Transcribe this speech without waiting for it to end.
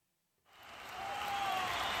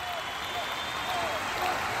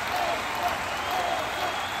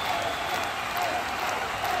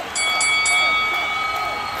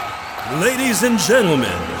Ladies and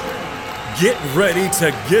gentlemen, get ready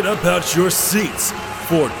to get up out your seats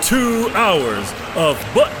for 2 hours of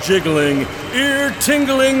butt-jiggling,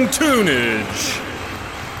 ear-tingling tunage.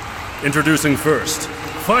 Introducing first,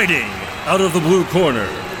 fighting out of the blue corner.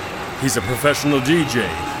 He's a professional DJ,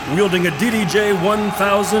 wielding a DDJ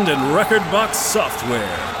 1000 and record box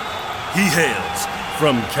software. He hails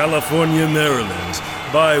from California, Maryland,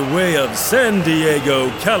 by way of San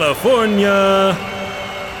Diego, California.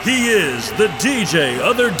 He is the DJ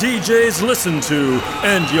other DJs listen to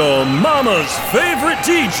and your mama's favorite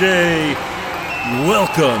DJ.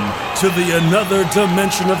 Welcome to the Another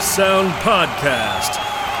Dimension of Sound podcast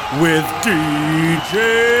with DJ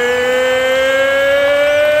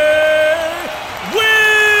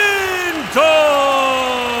Winco.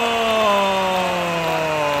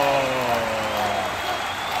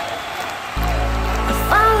 I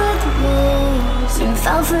followed the wolves and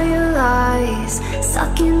fell for your lies.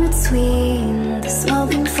 Stuck in between the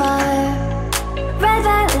smoking fire. Red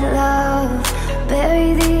violet love,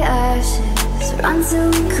 bury the ashes. Run till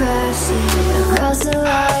we crash it across the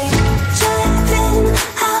line. Driving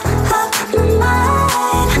out of my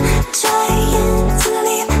mind, trying to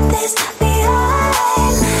leave this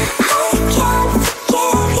behind. I can't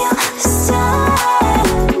forgive you this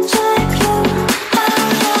time. Drive you out of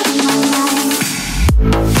my mind.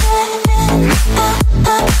 Driving out of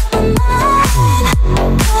my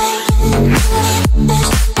mind.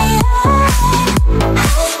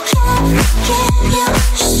 Give you a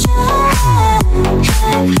shot,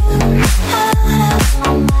 drive you out of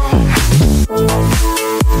my mind.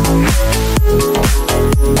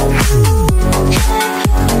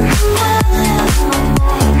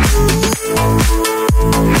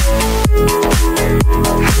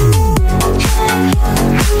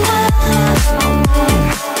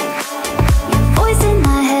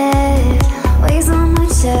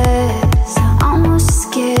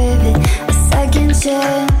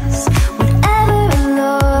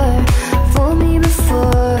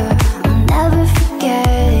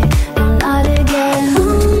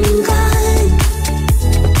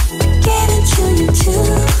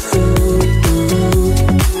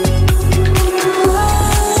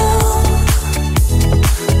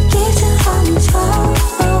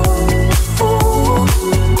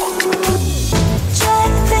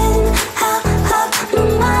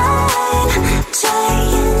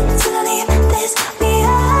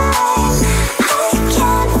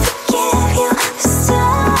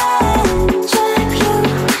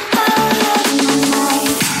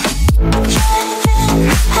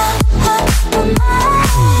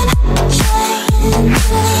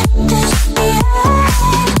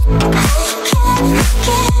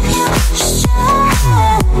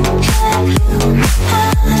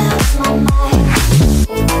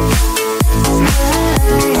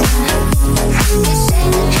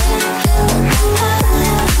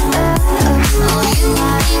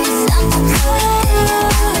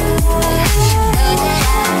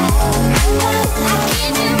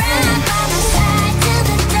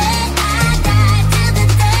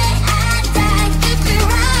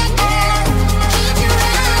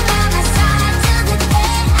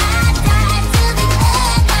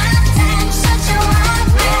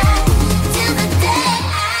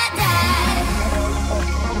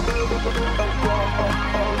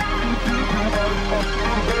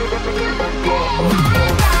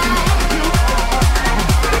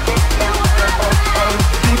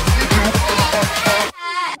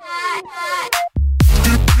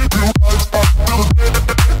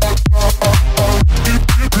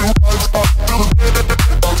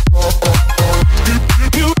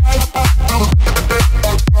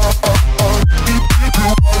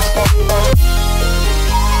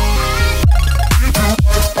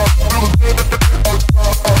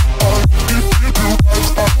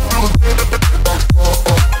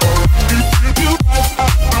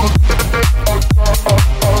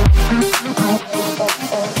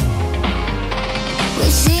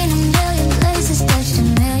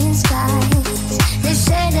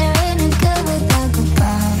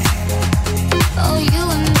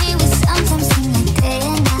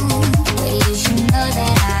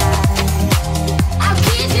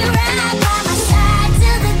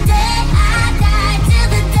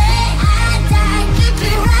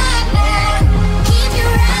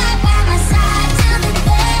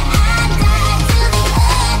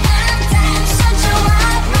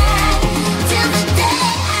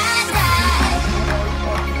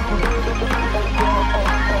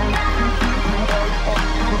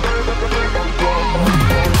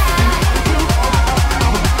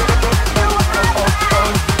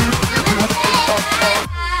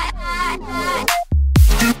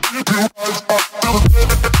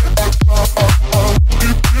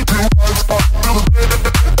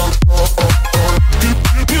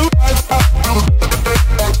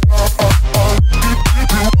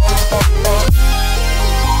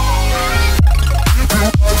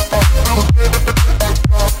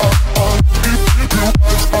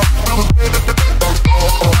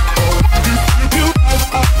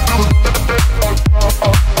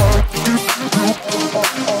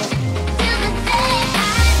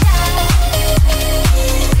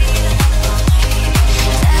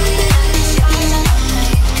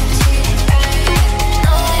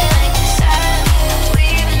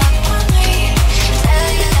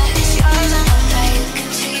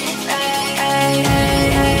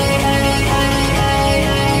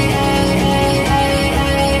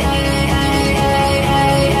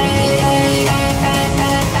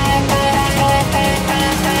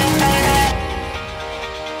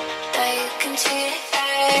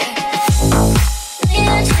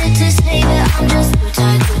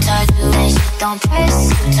 don't press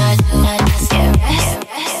too tight, do I just get rest?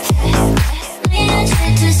 Me and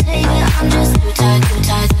shit to say, but I'm just too tight, do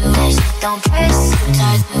that shit don't press too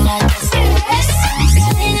tight, do I just get rest?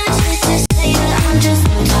 Me and shit to say, but I'm just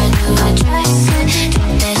too tight, do I dress it?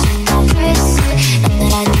 Drop that shit, don't press it, and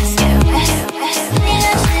then I just get rest. Me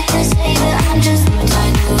and shit to say, but I'm just too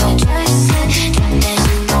tight, do I dress it? Drop that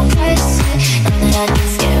shit, don't press it, and then I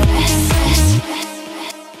just get rest.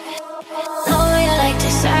 Know you like to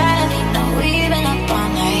side me, know we've been up all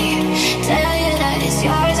night. Tell you that it's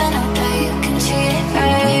yours, I know that you can treat it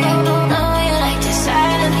right. Know you like to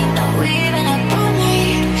side me, know we've been up all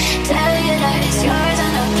night. Tell you that it's yours, I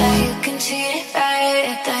know that you can treat it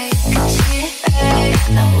right. That you can treat it right.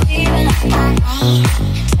 Know we've been up all night.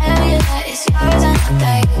 Tell you that it's yours, I know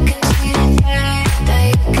that you can treat it right. That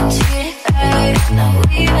you can treat it right. Know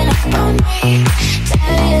we've been up all night.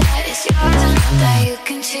 Tell you that it's yours, I know that you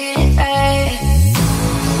can treat it right.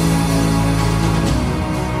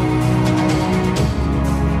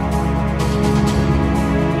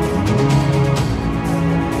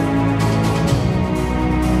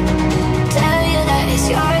 Tell you that it's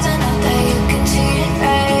yours, I know that you can treat it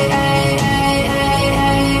right.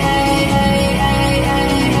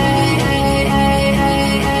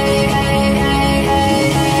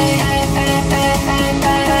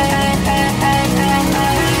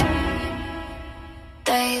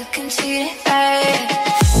 That you can treat it right.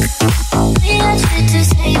 We got shit to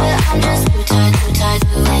say, but I'm just too tight,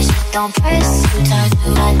 do that shit don't press too tight, do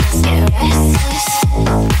I just get restless?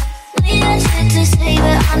 We got shit to say,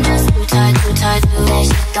 but I'm just too tight, do that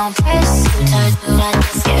shit don't press too tight, do I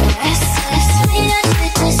just get restless? We got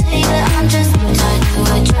shit to say, but I'm just too tight, do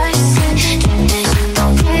I dress it? Drop that shit, don't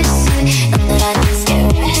press it, and then I just get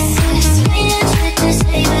restless. We got shit to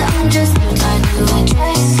say, but I'm just too tight, do I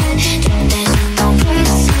dress it? Drop that shit, don't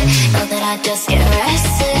press it, know that I just get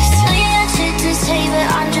restless. We got shit to say, but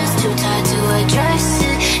I'm just too tired to address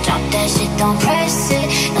it. Drop that shit, don't press it,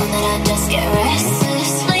 know that I just get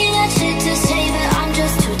restless. We got shit to say, but I'm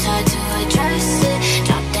just too tired to address it.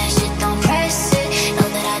 Drop that shit, don't press it, know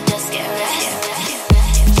that I just get restless.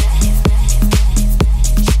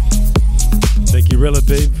 Thank you, Rella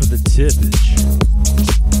Babe, for the tippage.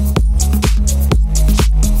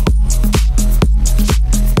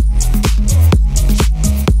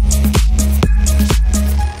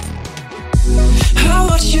 I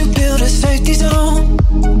watch you build a safety zone,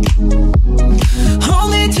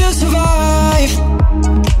 only to survive.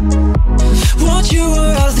 Once you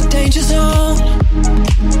were out of the danger zone,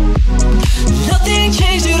 nothing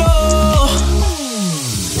changed at all.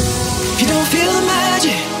 You don't feel the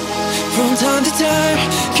magic from time to time.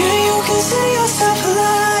 Can you consider yourself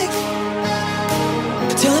alive?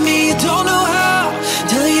 Telling me you don't know how,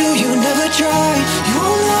 telling you you never try. You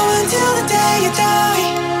won't know until the day you die.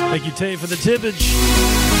 Thank you, Tay, for the tippage.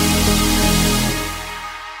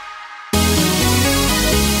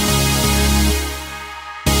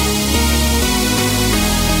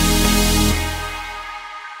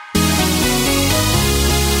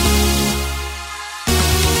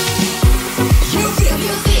 You feel,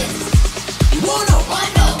 you wanna,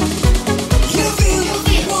 you feel, you wanna, you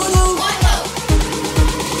feel, you wanna,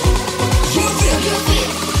 you feel,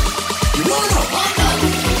 you wanna.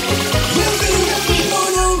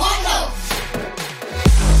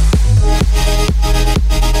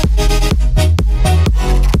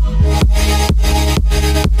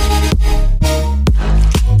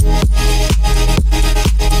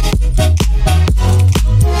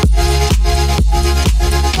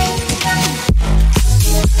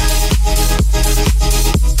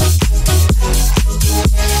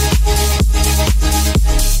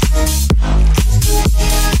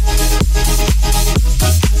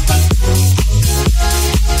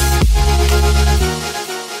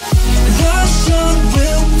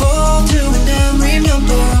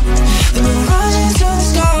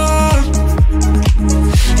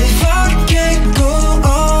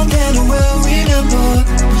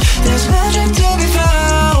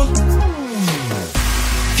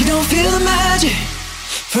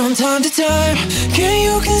 From time to time, can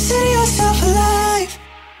you consider yourself alive?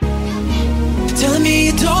 Telling me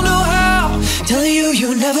you don't know how, telling you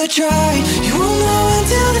you never try. You won't know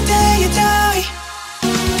until the day you die.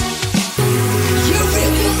 You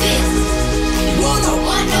feel, you wanna,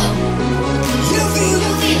 you feel,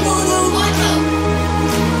 you wanna, you feel, you wanna,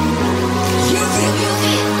 you feel, you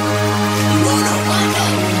wanna.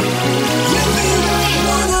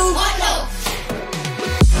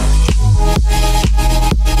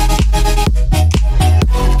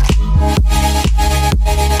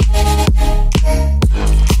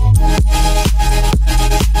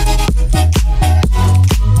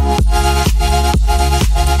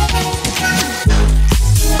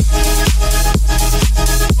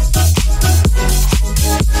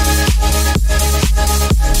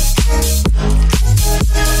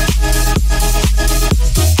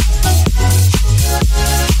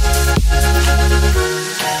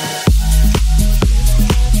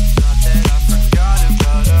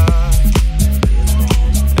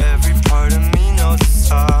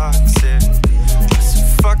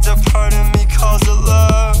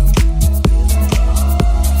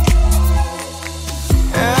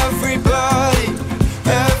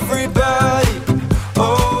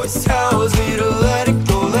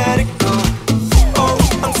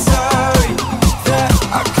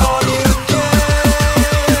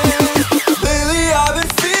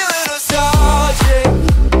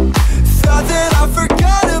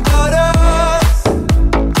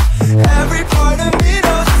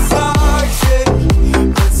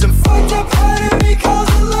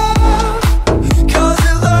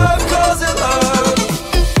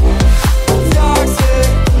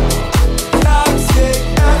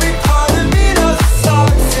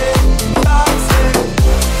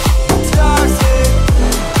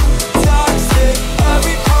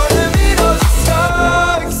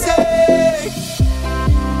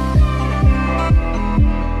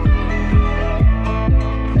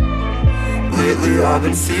 I've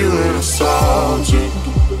been feeling nostalgic.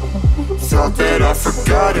 Thought that I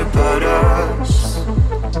forgot about us.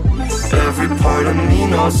 Every part of me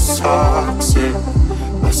knows it's toxic,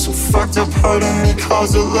 but some fucked up part of me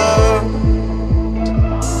calls it love.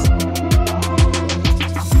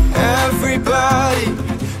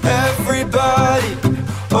 Everybody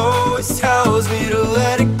always tells me to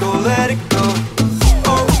let it go, let it go.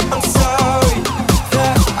 Oh, I'm sorry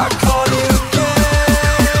that I called you again.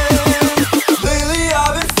 Lately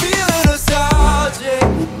I've been feeling nostalgic.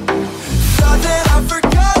 Thought that I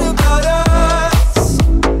forgot about us.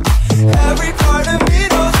 Every part of me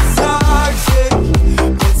knows it's toxic,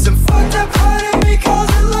 but some fucked up part of me calls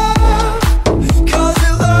it love. Calls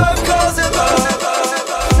it love, calls it love.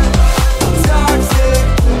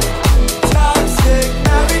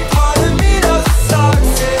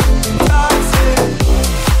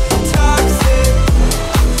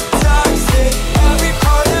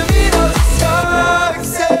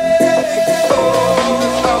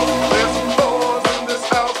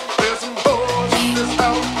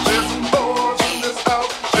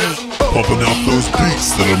 Pumping out those beats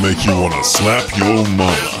that'll make you wanna slap your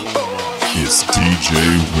mama. It's DJ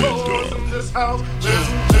Window.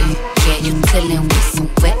 Yeah, you dealing with some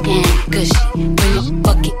wet and gushy. Bring a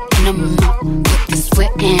bucket and a mop with this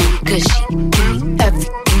wet and gushy. Give me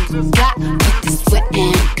everything you got with this wet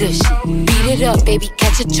and gushy. Beat it up, baby,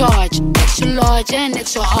 catch a charge. Extra large and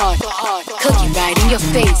extra hard. Cookie right in your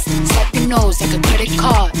face, slap your nose like a credit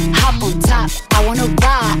card. Hop on top, I wanna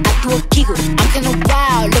ride. I do a giggle, I'm kinda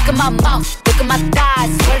wild. Look at my mouth, look at my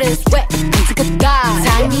thighs. Sweater is wet, come take a dive.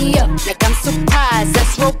 Tie me up like I'm surprised.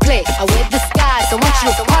 That's role play, I wear disguise. I want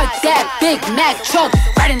you to park that Big Mac truck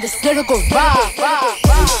right in this little garage.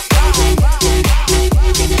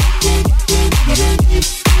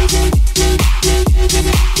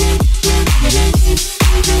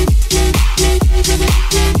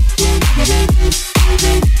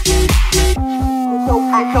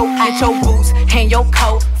 Get your boots, hang your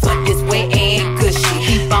coat for this wet and gushy.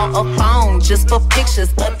 He bought a phone just for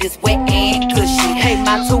pictures of this wet and gushy. Pay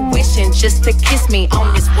my tuition just to kiss me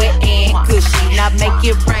on this wet and gushy. Now make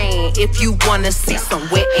it rain if you wanna see some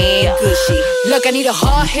wet and gushy. Look, I need a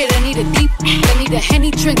hard hit, I need a deep, I need a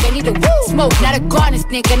Henny drink, I need a smoke, not a garden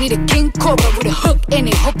snake. I need a king cobra with a hook in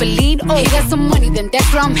it, hope it lean over. He got some money, then that's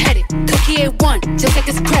where I'm headed. Cookie A1, just like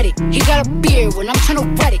his credit. He got a beard, well I'm tryna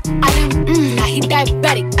wet it. I didn't, now he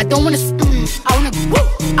diabetic. I don't wanna I wanna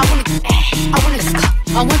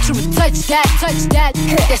I want you to touch that.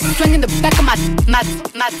 That swing in the back of my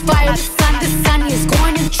fire. The sun is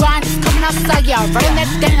going and drying, it's coming outside. Yeah, I'm running that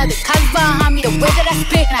thing, now the cars behind me. The way that I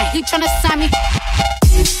spit, now he tryna sign me.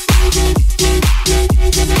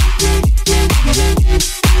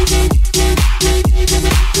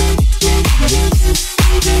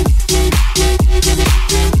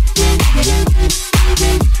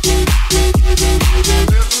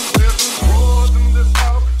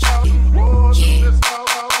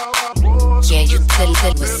 Yeah, you tell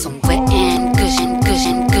with some wet and gushy.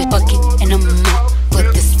 Bucket and a mop with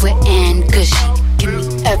this wet and gushy. Give me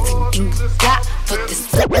everything you got for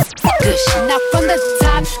this wet gushy. Now from the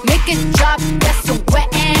top, make it drop. That's some wet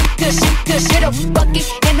and gushy. The bucket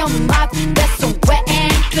and a mop. That's some wet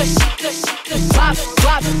and gushy. Drop.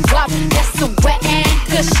 That's some wet and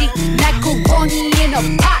gushy. Macaroni in a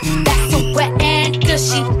pot. That's some wet and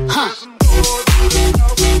gushy. Huh?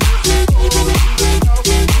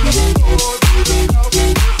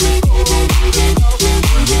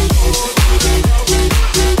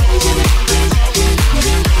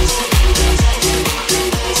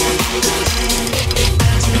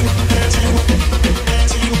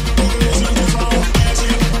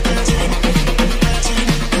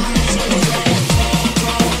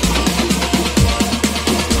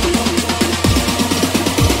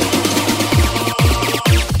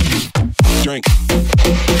 Drink.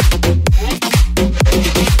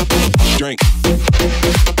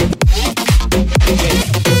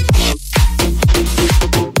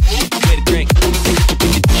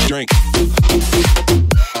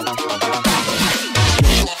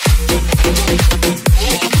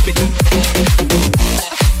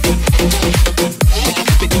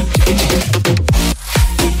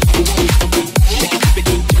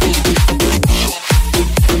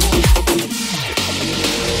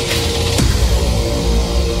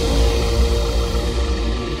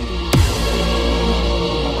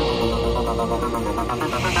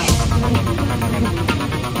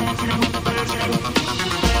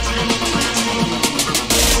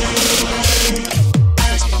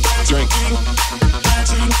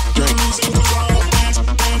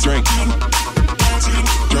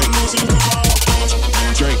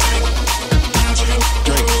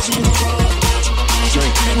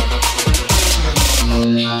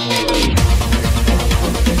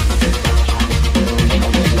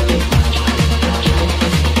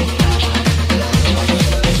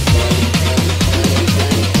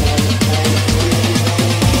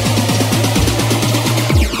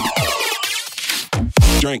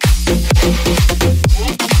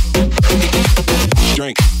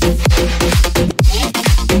 Drink. Drink.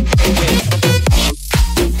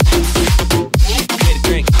 Get a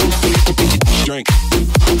drink. Drink.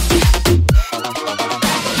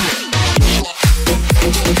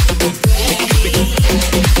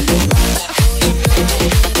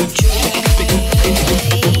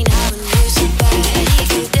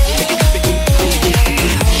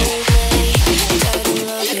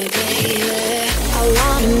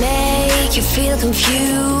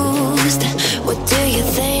 Confused. What do you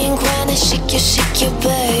think when I shake you,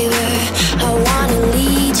 baby? I wanna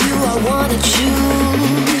lead you, I wanna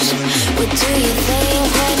choose. What do you think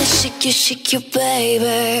when I shake you,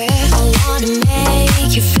 baby? I wanna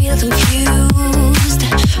make you feel confused.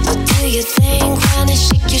 What do you think when I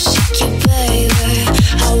shake you, baby?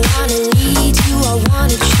 I wanna lead you, I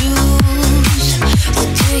wanna choose. What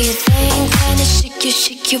do you think when I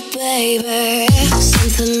shake you, baby?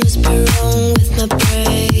 Something must be wrong with my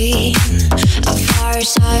brain. A far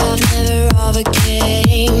side I've never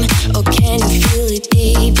overcame. Oh, can you feel it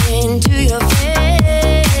deep into your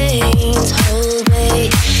veins? Hold me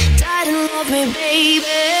tight and love me,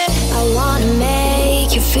 baby. I wanna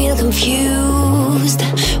make you feel confused.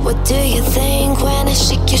 What do you think when I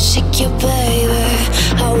shake you, baby?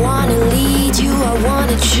 I wanna lead you, I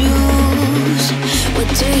wanna choose. What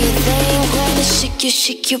do you think when I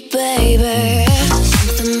shake you, baby?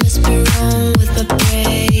 Something must be wrong with my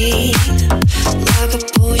brain. Like a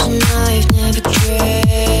poison I've never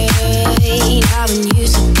tried. I want you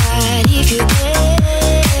so bad if you dare.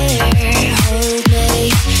 Hold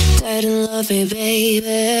me tight and love me,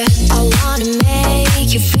 baby. I wanna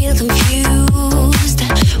make you feel confused.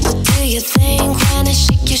 What do you think when I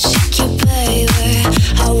shake you, baby?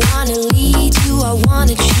 I wanna lead you, I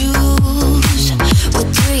wanna choose. What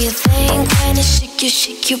do you think when I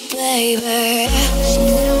shake you, baby?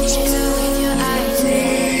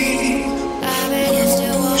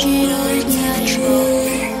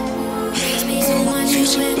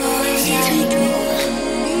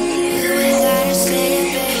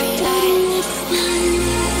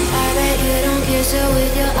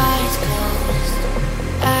 With your eyes closed,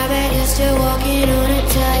 I bet you're still walking on a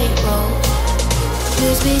tightrope.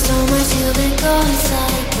 Lose me so much, you've been going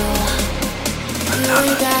psycho. You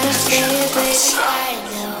ain't gotta say it, baby, I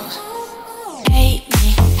know. Hate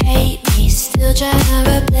me, still trying to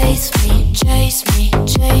replace me. Chase me,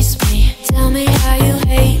 tell me how you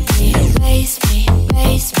hate me. Race me,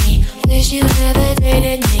 wish you never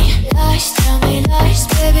dated me. Lies, tell me lies,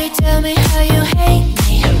 baby, tell me how you hate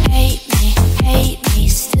me. Hate me,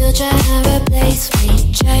 still trying to replace me.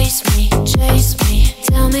 Chase me,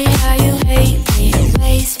 tell me how you hate me.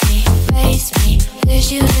 Race me,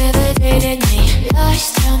 wish you never dated me.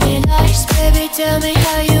 Lies, tell me lies, baby, tell me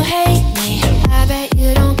how you hate me. I bet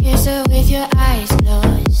you don't kiss her with your eyes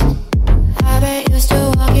closed. I bet you're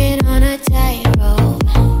still walking on a tightrope.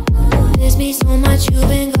 Miss me so much, you've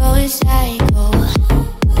been going psycho.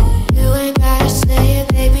 You ain't gotta say it,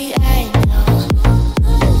 baby, I know.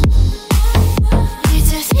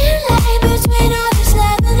 It's a thin line between all this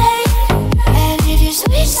love and hate. And if you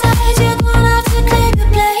switch sides, you're gonna have to claim the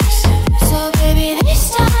place. So baby, this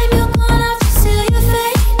time you're gonna have to seal your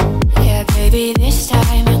fate. Yeah, baby, this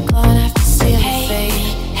time you're gonna have to seal your fate.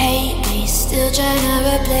 Hate me, still trying to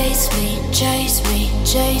replace me. Chase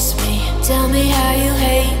me, tell me how you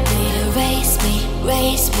hate me. Erase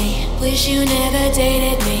me, wish you never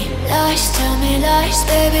dated me. Lies, tell me lies,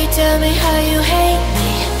 baby, tell me how you hate me.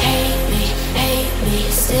 Hate me,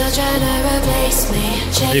 still trying to replace me.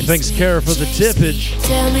 Chase Hey, thanks, Kara, for the tippage.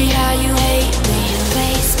 Tell me how you hate me.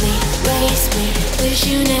 Erase me, wish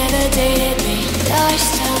you never dated me. Lies,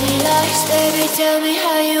 tell me lies, baby, tell me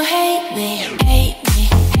how you hate me.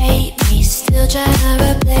 Hate me, still trying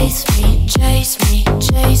to replace me. Chase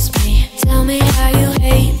me, tell me how you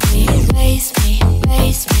hate me. Erase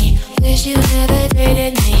me, wish you never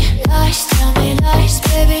dated me. Lies, tell me lies,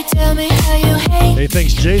 baby, tell me how you hate me. Hey,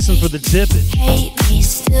 thanks, Jason, for the tippage. Hate me,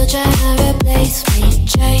 still trying to replace me.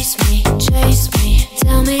 Chase me,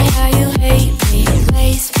 tell me how you hate me.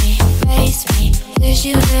 Erase me, wish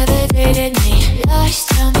you never dated me. Lies,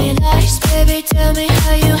 tell me lies, baby, tell me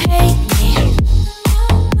how you hate me.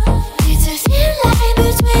 It's a thin line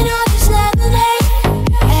between all this love and hate.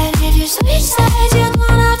 And if you switch sides, you're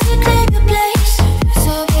gonna have to claim your place.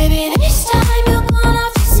 So baby, this time you're gonna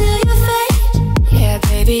have to seal your fate. Yeah,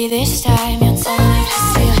 baby, this time you're gonna have to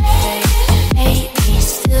seal your fate. Hate me,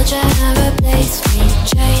 still trying to replace me.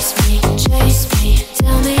 Chase me,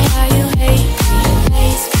 tell me how you hate me.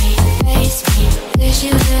 Erase me, wish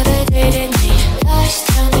you never dated me. Lies,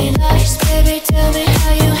 tell me lies, baby, tell me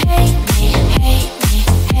how you hate me. Hate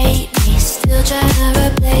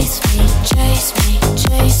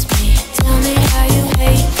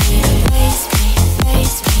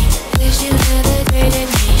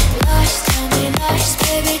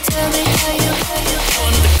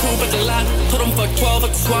coupe at the lot. Told him fuck 12 at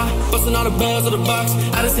the swap. Busting all the bells of the box.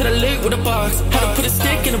 I just hit a lick with a box. Had to put a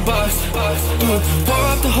stick in the box. Pour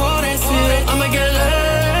up the whole that shit. I'ma get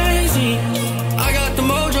lazy. I got the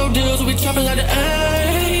mojo deals. We chopping like the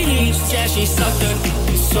 80s. Yeah, she sucked it.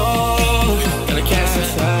 So gotta cash it.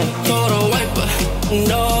 Told her wiper.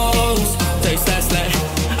 Nose. Taste that slack.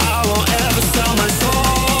 I won't ever sell my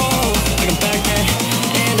soul. I can back that.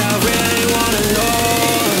 And I really wanna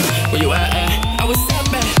know where you at. I was set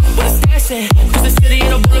back with a stash at. Cause the city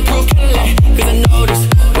ain't a bulletproof Cadillac. Cause I know this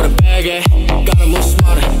with a bag at. Gotta move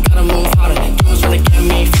smarter, gotta move harder. Girls tryna get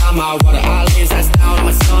me, find my water. I lay his ass down on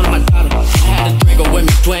my son and my daughter. I had a Draco with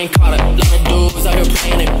me, Dwayne Carter. Lot of dudes out here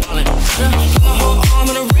playing and ballin'. Got a whole arm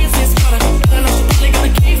and a wrist and Carter. And I know she probably got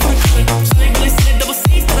a key for the cutter. So they really said double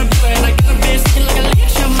C's that I'm playing. And I got a bitch looking like a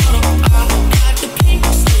leash model. I got the pink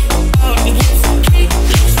slip. All the hips, key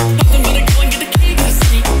lips. Nothing but a go and get the key to the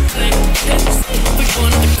seat. We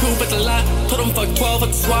going at the coupe at the lot. Told him fuck 12 at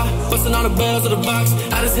the swap. Busting all the bells of the box.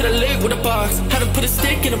 I just hit a lick with a box. Had to put a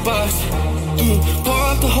stick in the box. Pour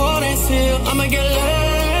up the whole dance hill. I'ma get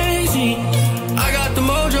lazy. I got the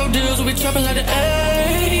mojo deals. We trapping like the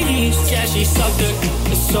 80s. Yeah, she sucked it.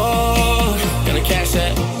 So gotta cash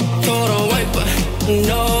that. Told her wiper.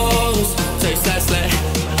 Nose. Taste that slack.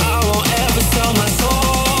 I won't ever sell my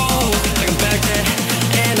soul. I can back that.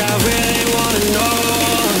 And I really wanna know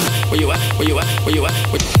where you at, where you at, where you at,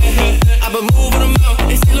 where you at. I've been moving them out.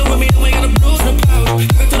 They still with me, I ain't got a bruise in the pouch.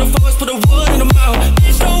 Back to the forest, put a wood in the mouth.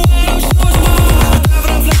 Bitch, no way, no shows them out.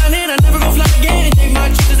 Driving, I'm flying in, I never gon' fly again. Take my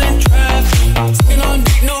chances and drive. Sitting on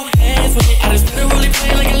dick, no hands with me. I just better really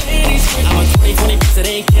play like a lady. I'm a 20/20 piece, it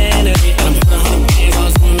ain't candidate. And I'm putting 100 bands on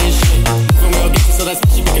some of this shit. From real gangster, so that's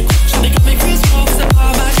what she can cook. Should they come in Chris Paul, cause I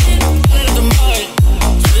buy my shit. I let it the mud,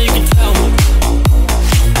 so that you can tell me.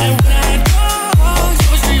 And when I had dogs, I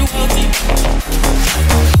was street wealthy.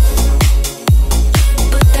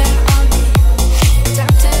 Put that on me.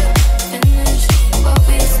 Time to finish what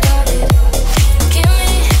we started. Give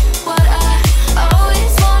me what I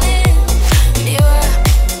always wanted. Mirror,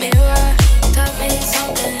 mirror, tell me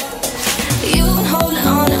something. You've been holding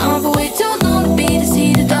on for way too long. The beat is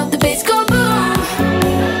heated up, the bass go boom.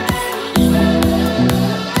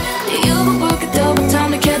 You've been working double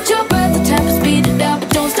time to catch your breath. The tempo speed it up, but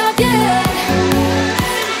don't stop yet.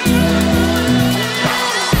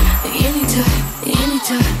 You need to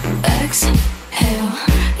exhale.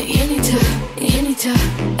 You need to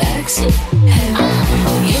exhale.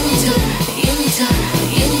 You need to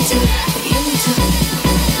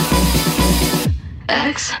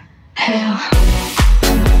exhale.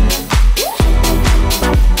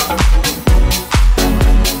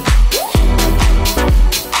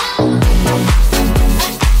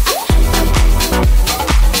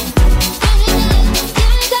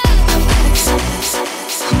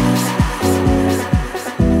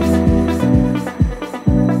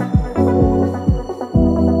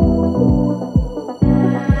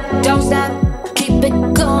 Don't stop, keep it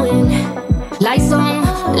going. Lights on,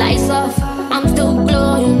 lights off, I'm still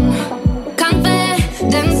glowing.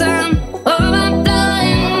 Confidence, I'm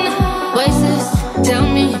overflowing. Voices tell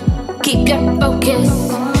me, keep your focus.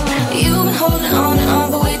 You've been holding on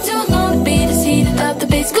for way too long. The beat is heated up, the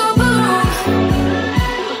bass go boom.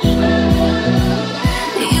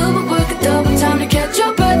 You've been working double time to catch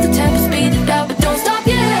your breath. The tempo speed it up, but don't stop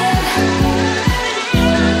yet.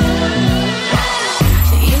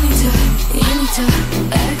 You need to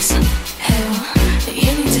exhale.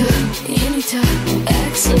 You need to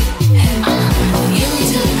exhale. You need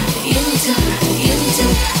to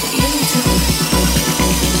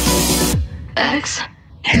exhale.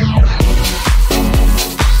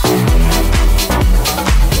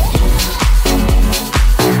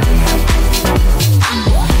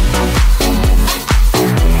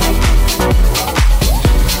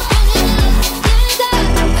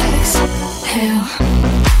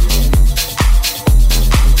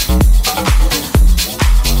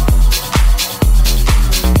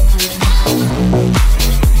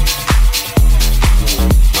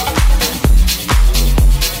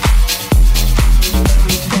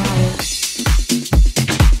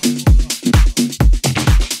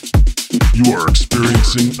 You are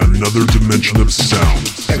experiencing another dimension of sound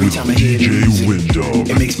Every with time I hear the DJ music, Windog.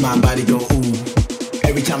 it makes my body go ooh.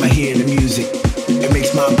 Every time I hear the music, it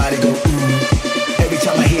makes my body go ooh. Every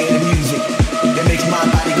time I hear the music, it makes my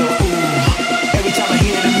body go ooh. Every time I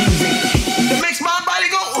hear the music, it makes my body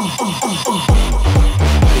go ooh.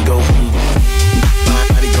 Body go ooh.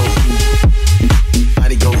 Body go ooh. Body go ooh.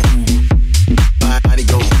 Body go ooh. Body go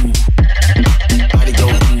ooh.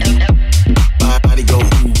 Body go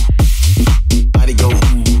ooh. Body go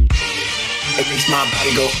ooh. It makes my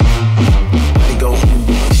body go ooh.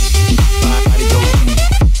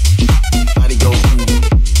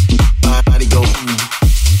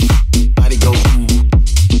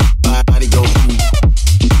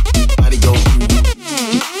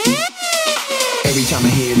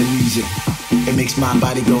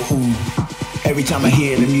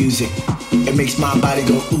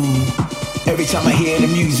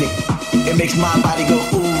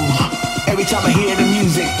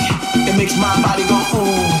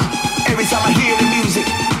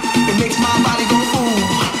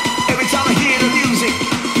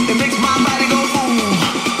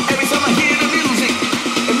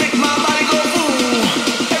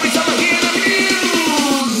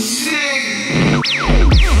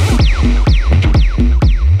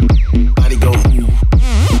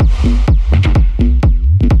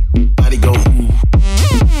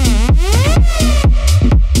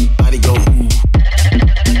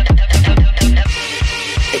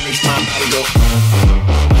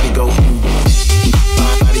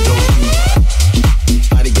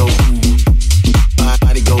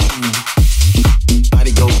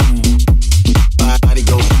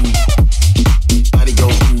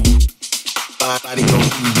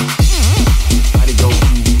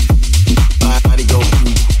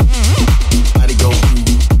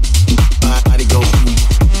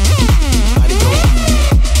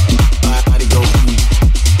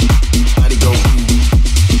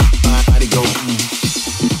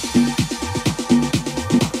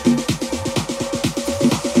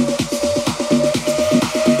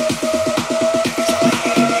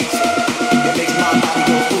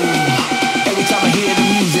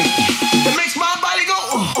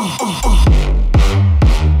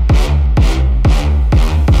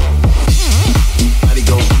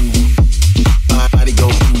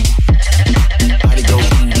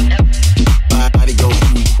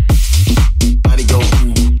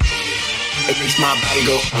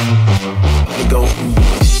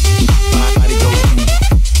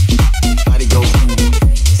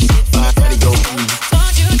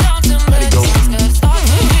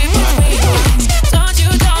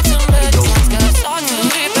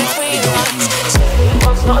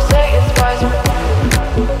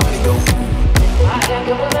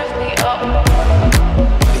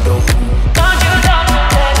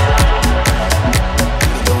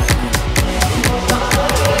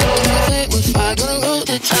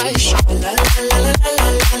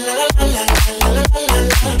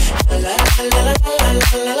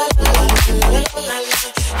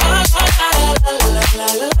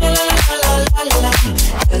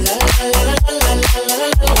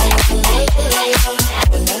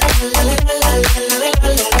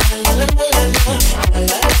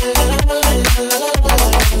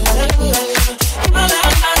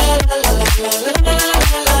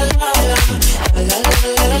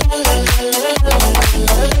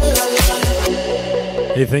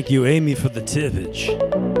 Hey, thank you, Amy, for the tippage.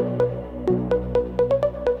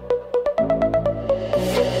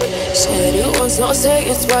 Said it once, not say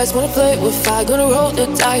it twice. Wanna play with fire, gonna roll the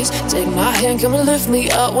dice. Take my hand, come and lift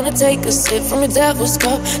me up. Wanna take a sip from your devil's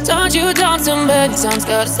cup. Turned you down too many times,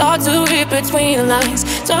 gotta start to read between the lines.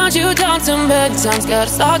 Turned you down too many times,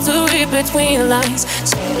 gotta start to read between the lines.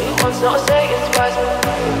 Said it once, not say it twice.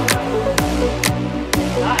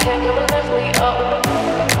 My hand, come and lift me up.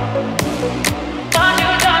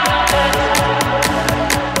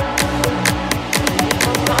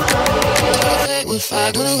 If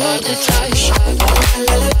I gonna roll the dice,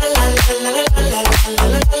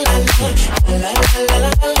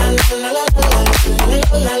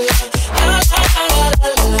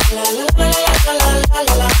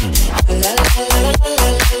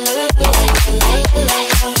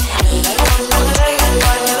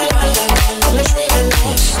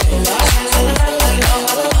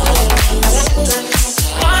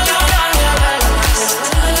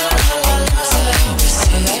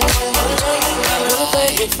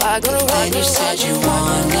 and you said you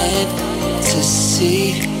wanted to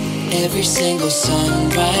see every single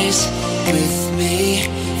sunrise with me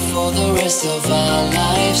for the rest of our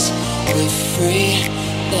lives. We're free,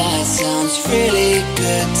 that sounds really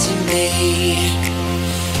good to me.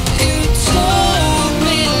 You told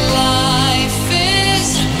me life is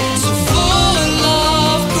so full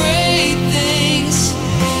of great things.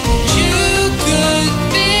 You could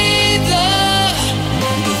be the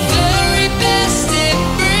very best it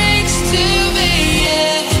brings to me,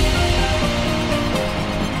 yeah.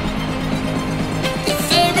 The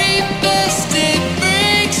very best it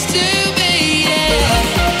brings to me, yeah.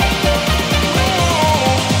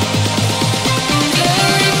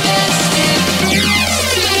 Very best it brings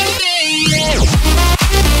to me, yeah.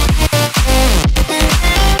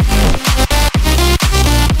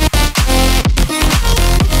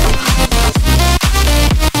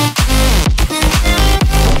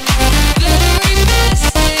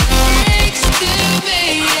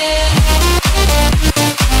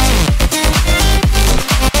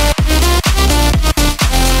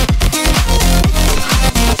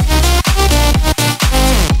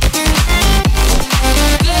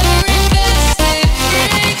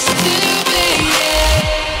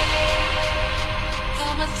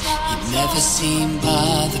 seem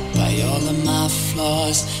bothered by all of my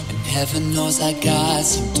flaws, and heaven knows I got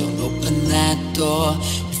some. Don't open that door.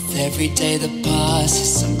 With every day that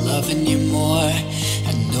passes, I'm loving you more.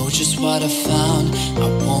 I know just what I found, I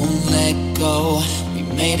won't let go. We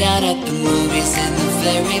made out at the movies in the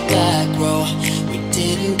very back row. We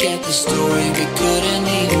didn't get the story, we couldn't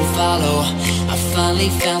even follow. I finally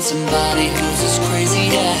found somebody who's as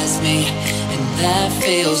crazy as me, and that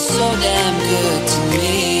feels so damn good to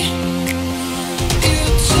me. You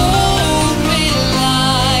told me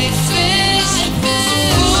life is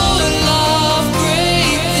full of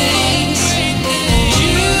great things.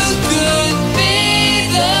 You could be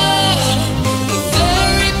the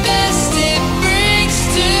very best it brings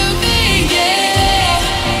to me, yeah.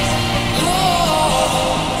 Oh,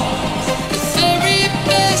 the very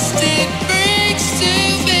best it brings to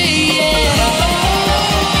me, yeah.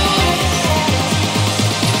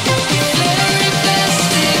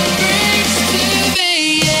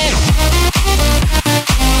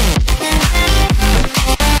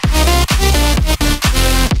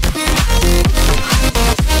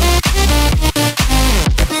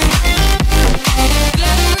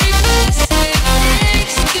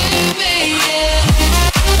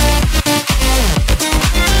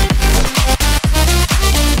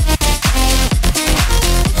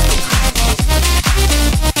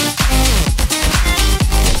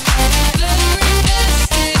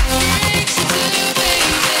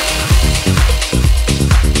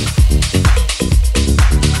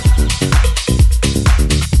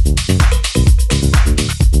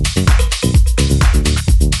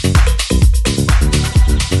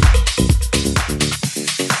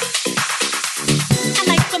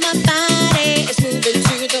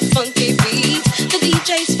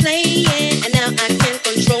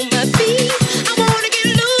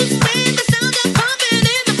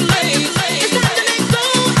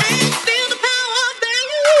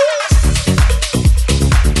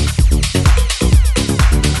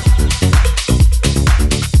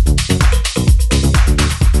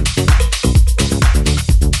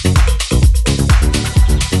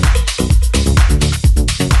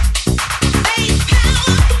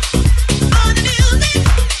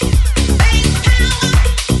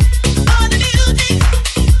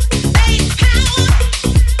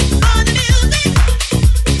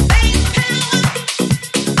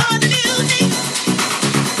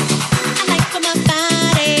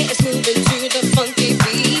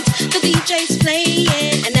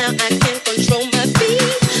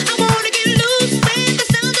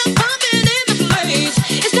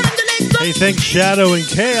 Thanks Shadow and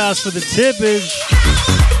Chaos for the tippage.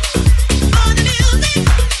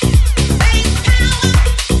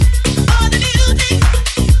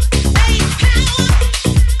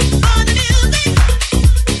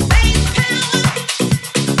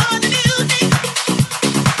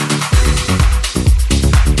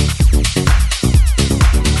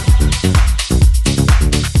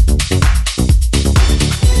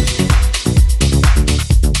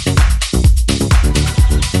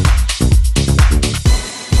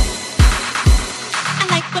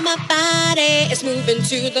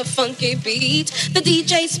 To the funky beat, the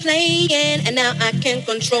DJ's playing, and now I can't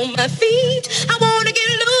control my feet. I wanna get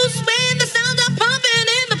loose when the sounds are pumping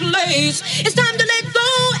in the place. It's time to let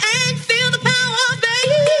go and feel the power of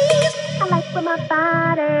bass. I like when my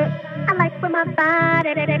body, I like when my body,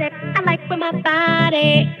 I like when my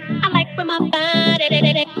body, I like when my body,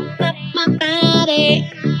 my body,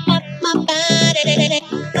 my body,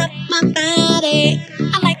 my body.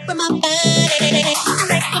 I like when my body, I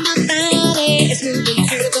like when my body is moving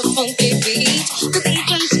to the funky beat. The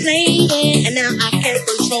DJ's playing, and now I can't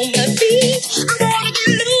control my feet. I wanna get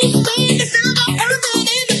loose when the sounds are pumping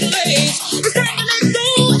in the place. It's time to let go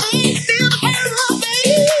and feel the power of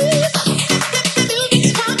bass. The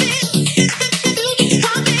music's pumping, the music's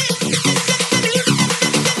pumping.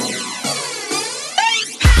 Bass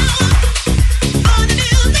power on the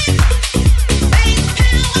music, bass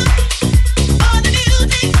power on the music.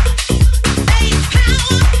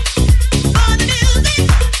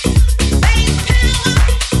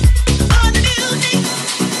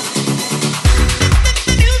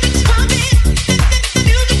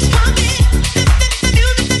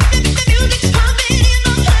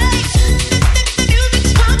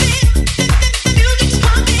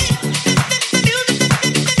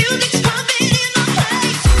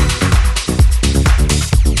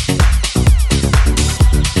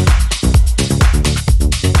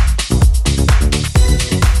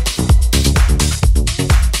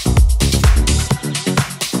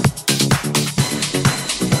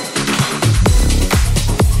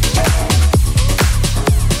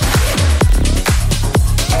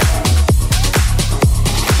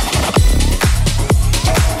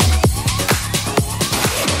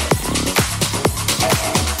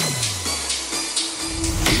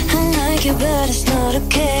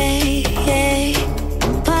 okay.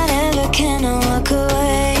 Whatever, can I walk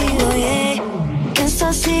away? Oh yeah. Can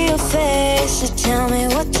still see your face, so tell me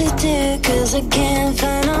what to do, 'cause I can't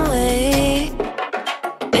find a way.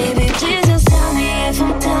 Baby, please just tell me if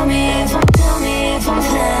I'm, tell me if I'm, tell me if I'm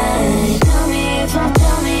fine. Tell me if I'm,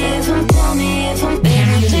 tell me if I'm, tell me if I'm,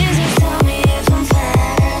 baby, please just tell me if I'm fine.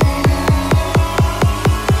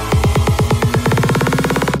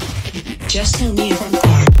 Just tell me if I'm fine.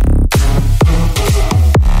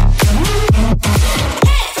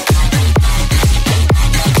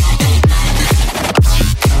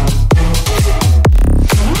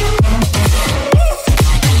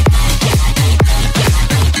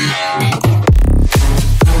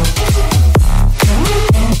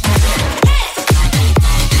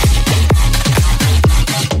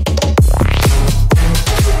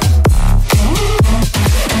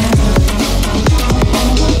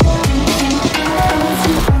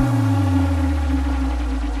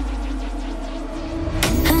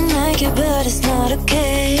 But it's not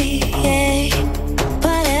okay.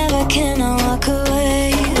 Whatever, can I walk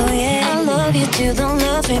away? Oh yeah. I love you too, don't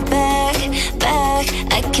love me back, back.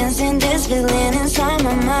 I can't stand this feeling inside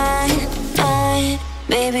my mind.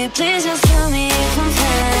 Baby, please just tell me if I'm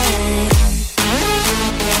fine.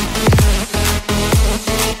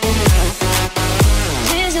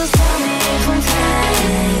 Please just tell me if I'm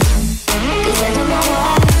fine, 'cause I don't know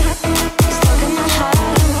why it's stuck in my heart,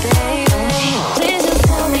 baby. Please just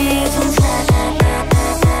tell me if I'm fine.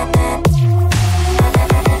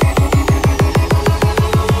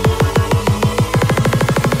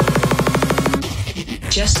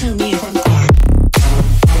 Just tell me if I'm fine.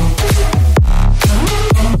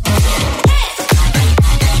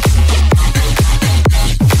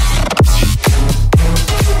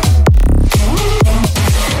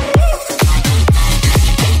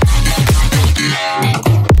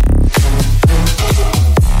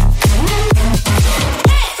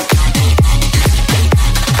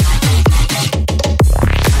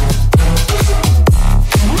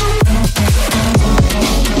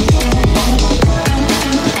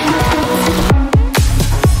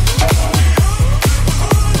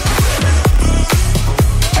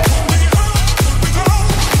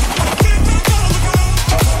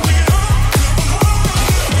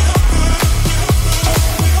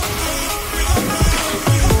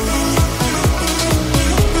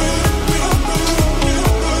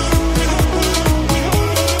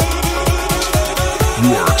 You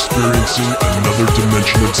are experiencing another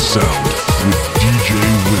dimension of sound with DJ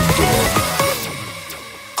Windog.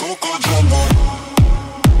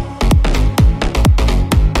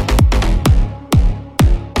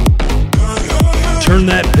 Turn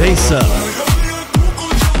that bass up.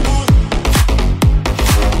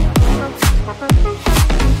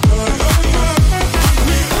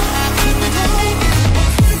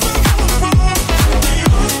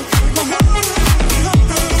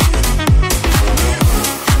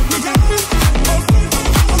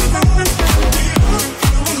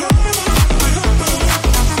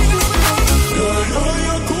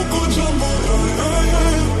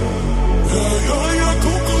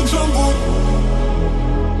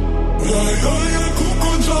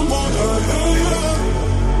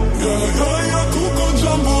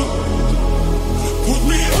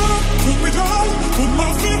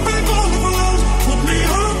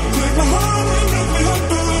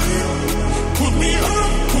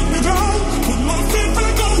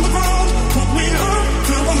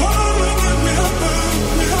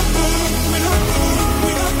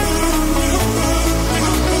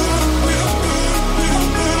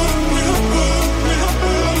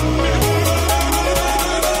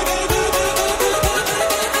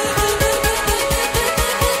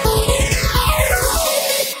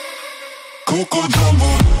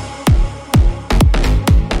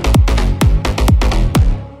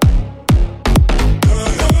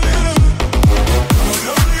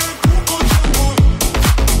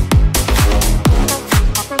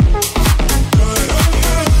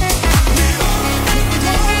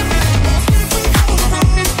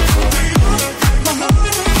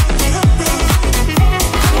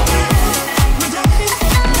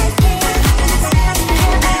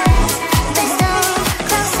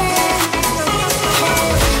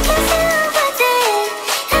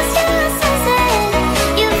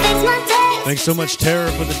 Thanks so much,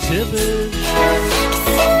 Tara, for the tippage.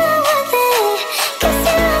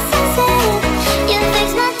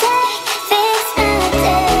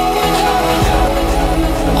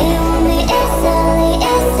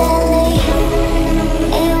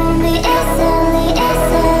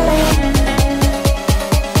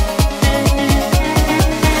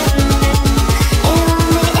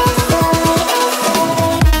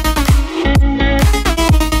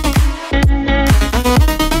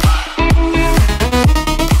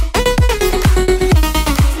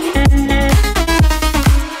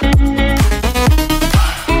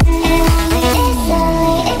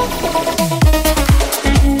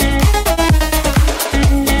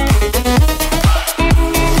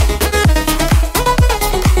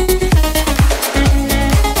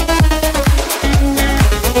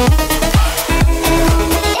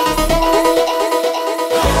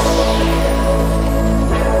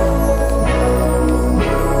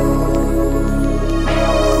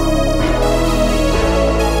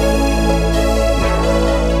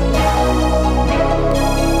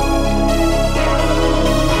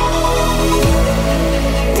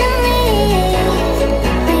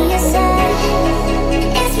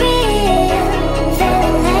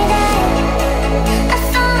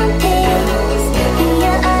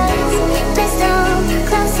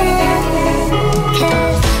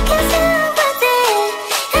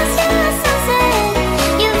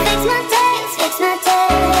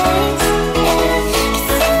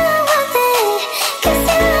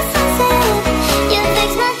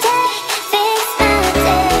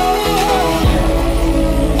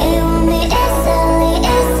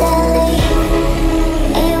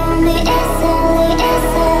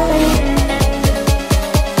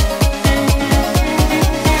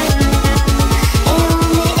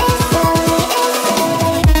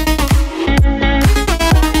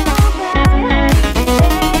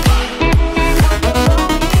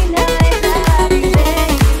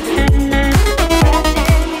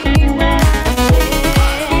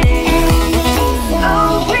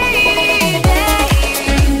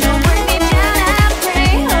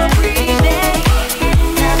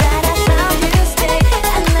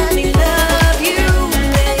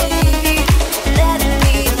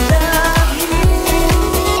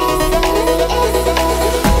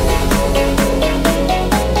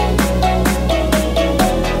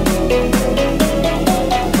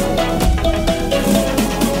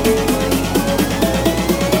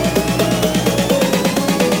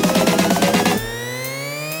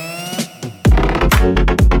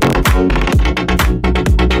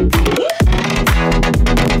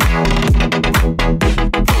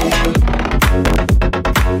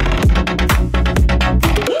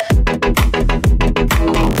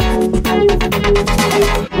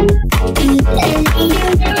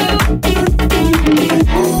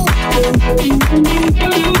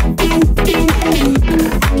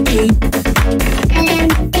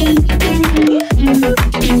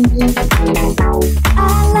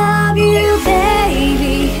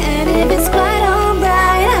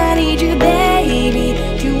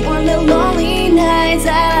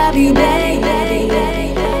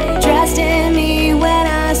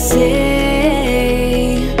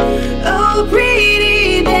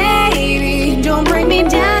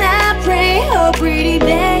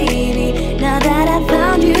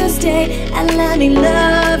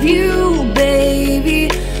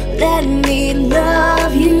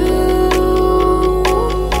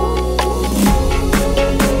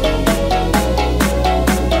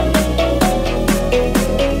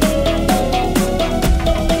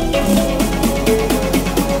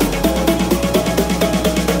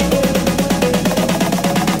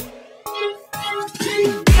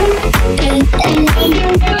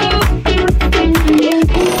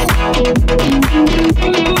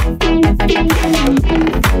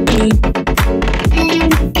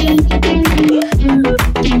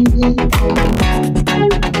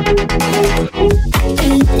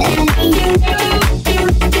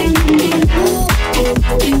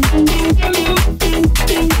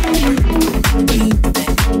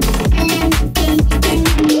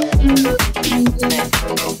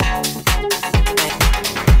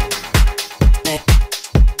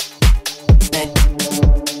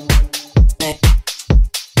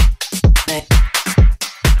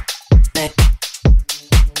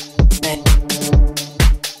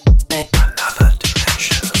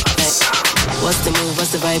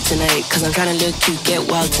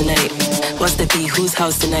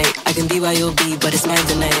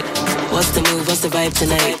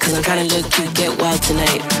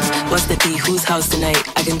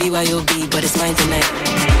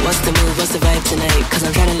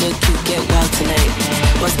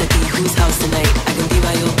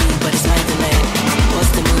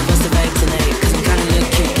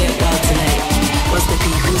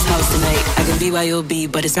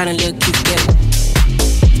 BYOB, but it's trying to look cute, get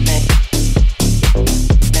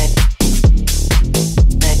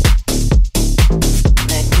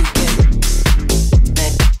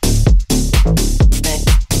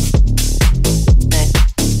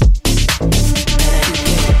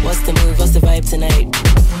what's the move, what's the vibe tonight?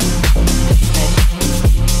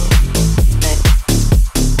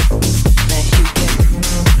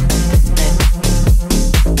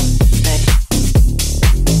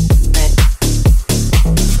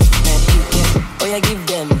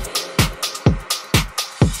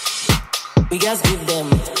 Just give them.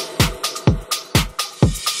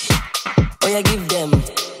 Oh yeah, give them.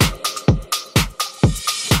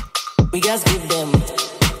 We just give them.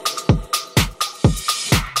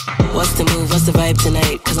 What's the move? What's the vibe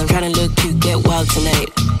tonight? Cause I'm trying to look cute, get wild tonight.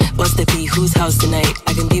 What's the P? Whose house tonight?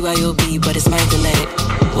 I can BYOB, but it's mine tonight.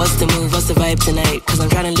 What's the move? What's the vibe tonight? Cause I'm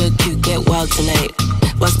trying to look cute, get wild tonight.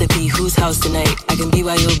 What's the P? Whose house tonight? I can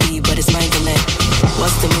BYOB, but it's mine tonight.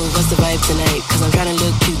 What's the move? What's the vibe tonight? Cause I'm trying to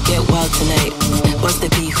look cute, get wild tonight. What's the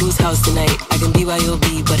P? Whose house tonight? I can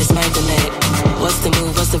BYOB, but it's mine tonight. What's the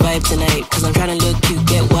move? What's the vibe tonight? Cause I'm trying to look cute,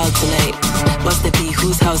 get wild tonight. What's the P?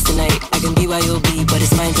 Whose house tonight? I can BYOB, but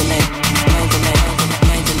it's mine tonight. Mine tonight,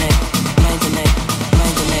 mine tonight, mine tonight,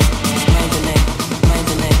 mine tonight, mine tonight, mine tonight, mine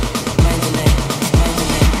tonight, mine tonight, mine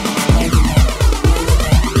tonight.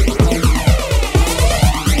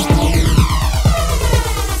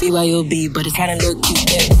 BYOB, but it's trying to look cute,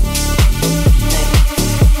 get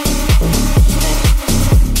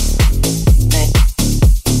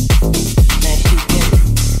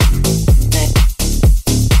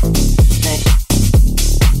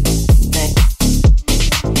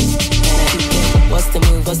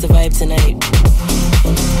what's the vibe tonight?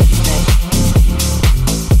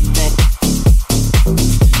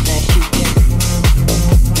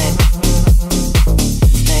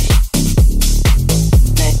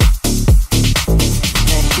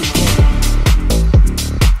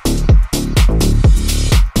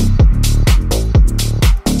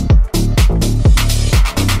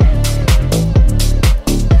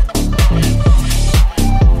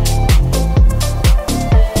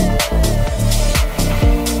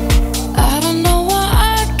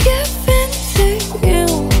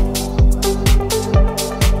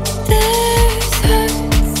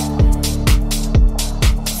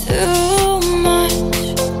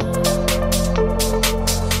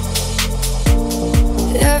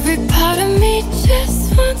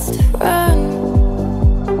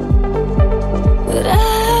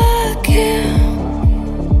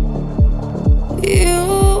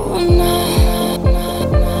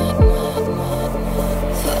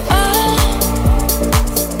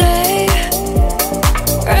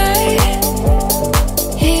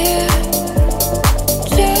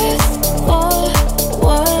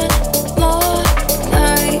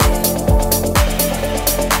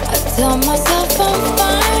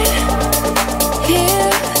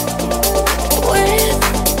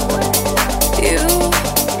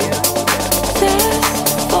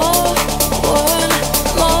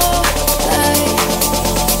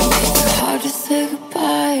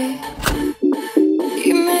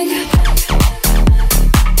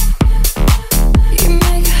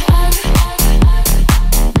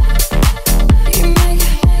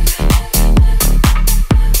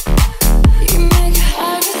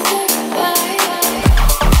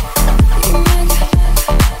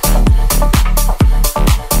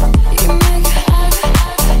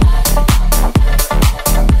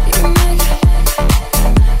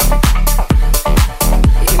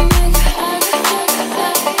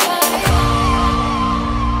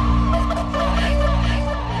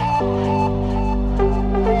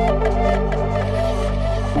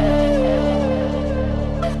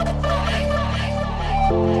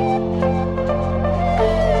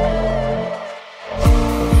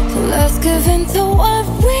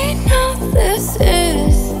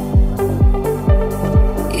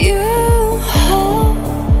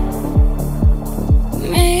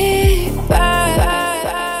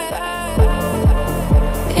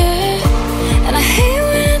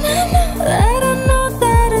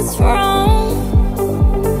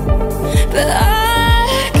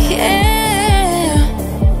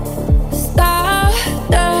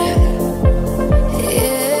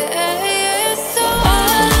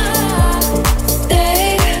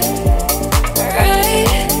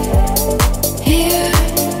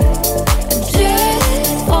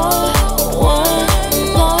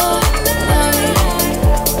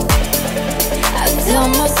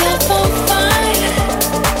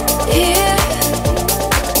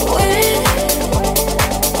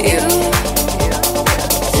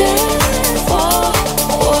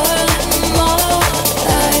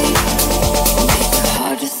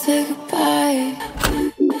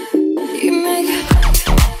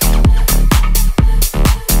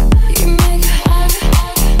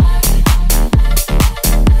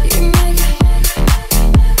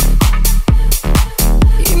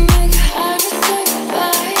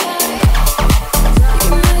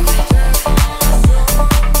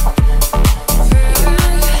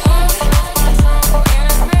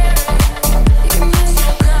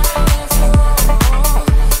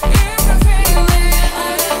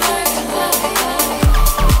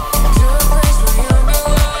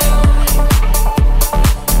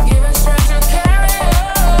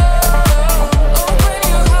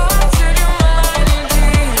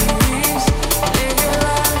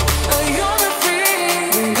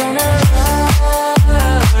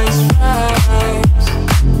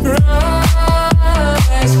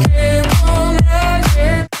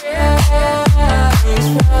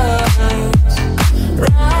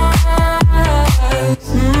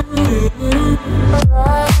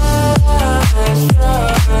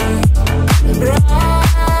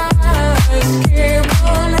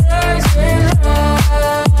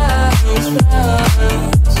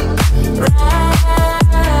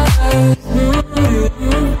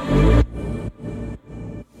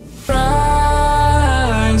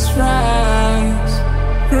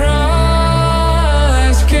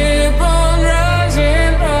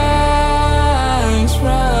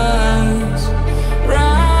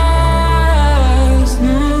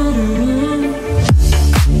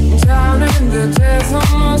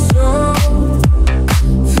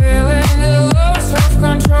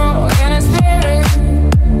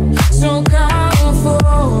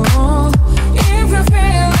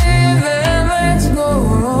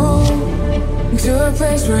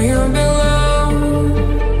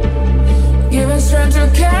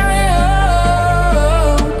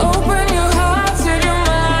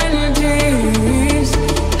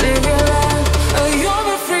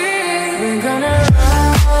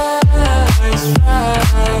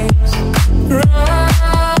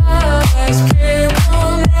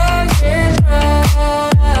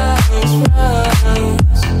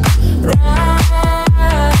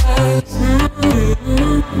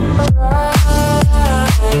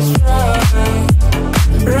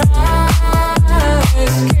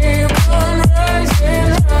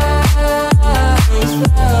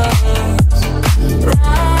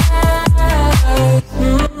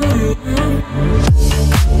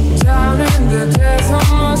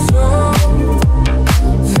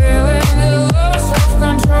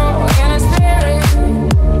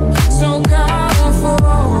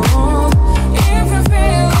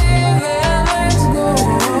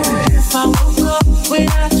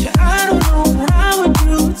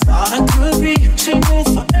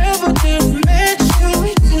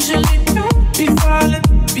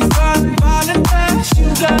 Falling fast, you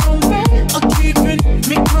got on me, or keeping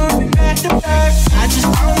me coming back to back.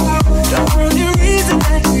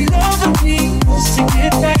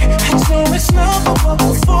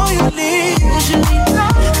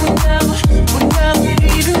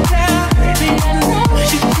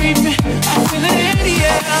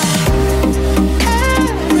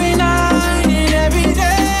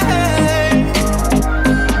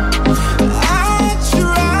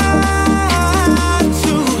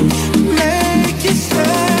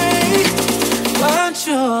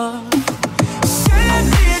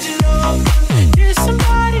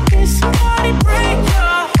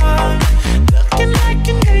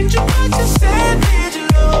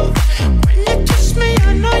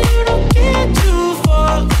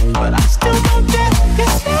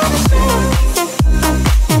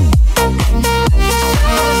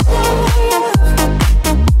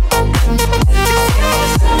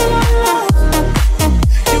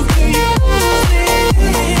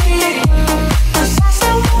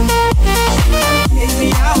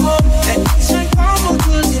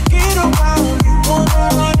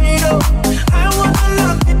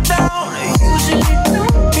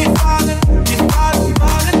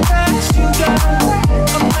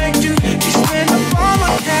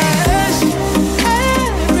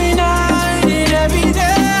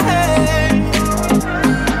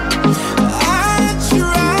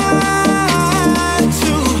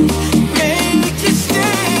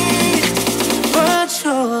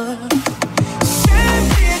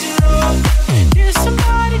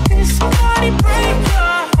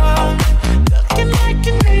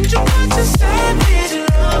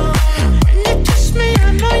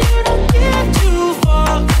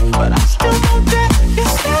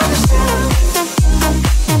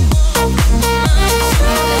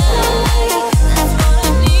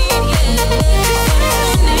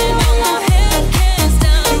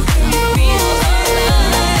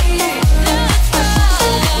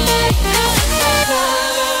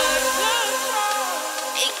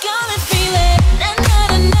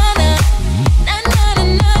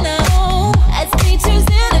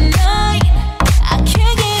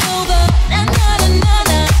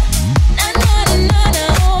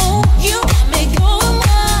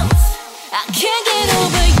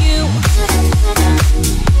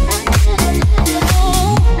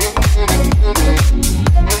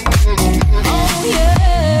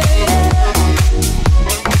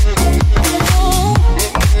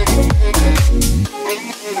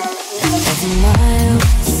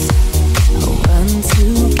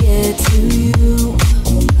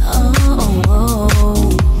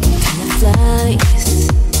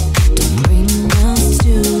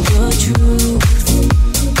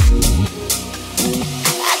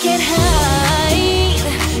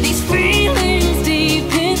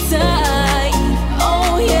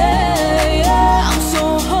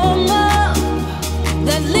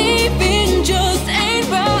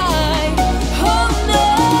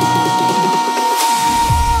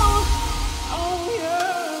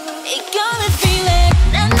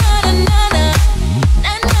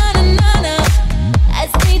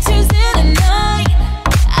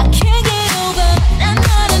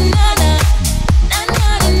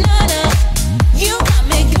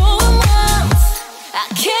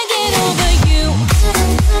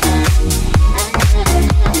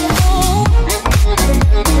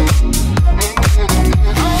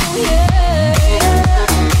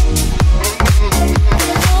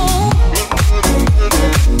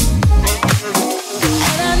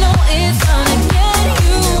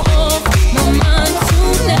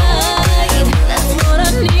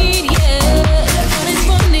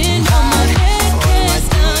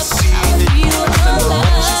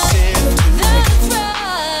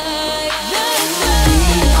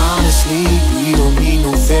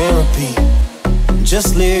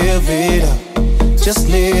 Just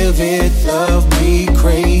live it, love me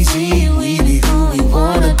crazy. We be who we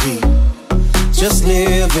wanna be. Just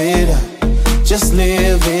live it up, just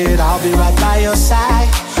live it. I'll be right by your side.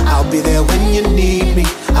 I'll be there when you need me.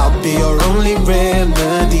 I'll be your only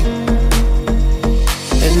remedy.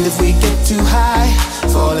 And if we get too high,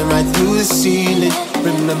 falling right through the ceiling,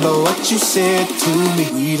 remember what you said to me.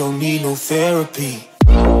 We don't need no therapy.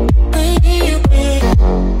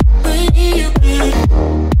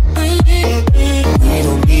 We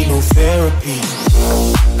don't need no therapy.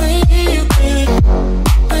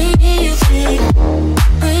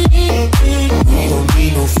 We don't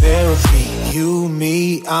need no therapy. You,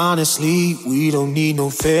 me, honestly, we don't need no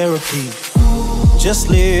therapy. Just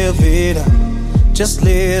live it up, just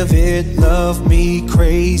live it. Love me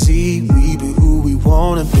crazy, we be who we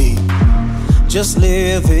wanna be. Just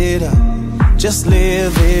live it up, just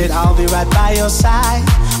live it. I'll be right by your side.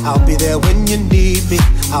 I'll be there when you need me.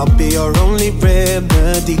 I'll be your only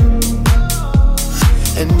remedy.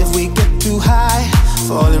 And if we get too high,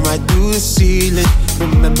 falling right through the ceiling,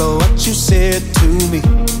 remember what you said to me.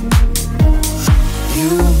 You,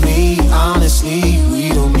 me, honestly, we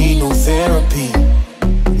don't need no therapy.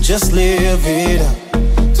 Just live it up,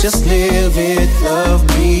 just live it. Love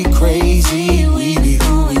me crazy, we be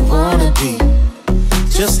who we wanna be.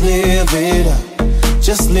 Just live it up,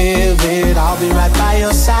 just live it. I'll be right by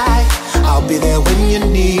your side. I'll be there when you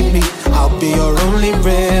need me. I'll be your only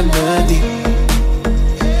remedy.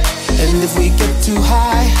 And if we get too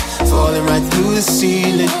high, falling right through the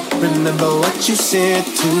ceiling, remember what you said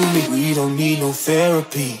to me. We don't need no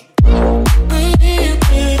therapy. We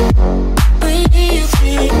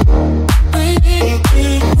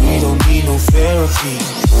don't need no therapy.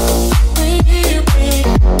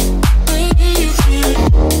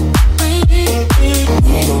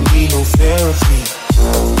 We don't need no therapy.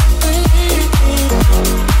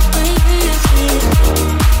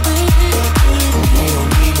 We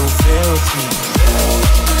don't need no therapy.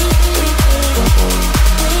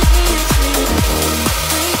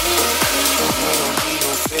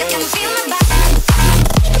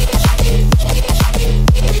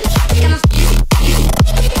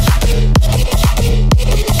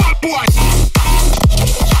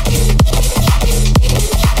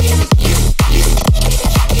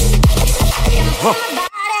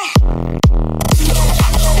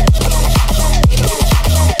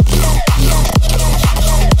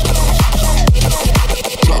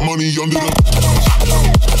 Got money under the.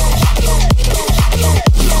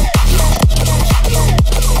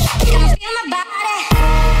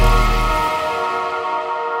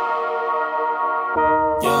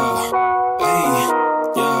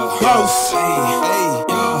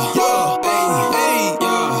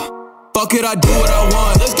 Fuck it, I do what I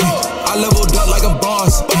want. I leveled up like a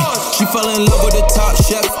boss. She fell in love with the top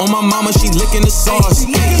chef. On my mama, she licking the sauce.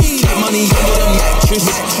 Got money under the mattress.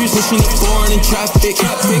 Pushing the foreign in traffic.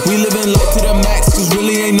 We living life to the max, cause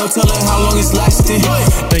really ain't no telling how long it's lasting.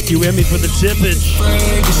 Thank you, Emmy, for the tippage.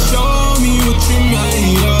 Afraid to show me what you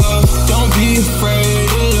made of. Don't be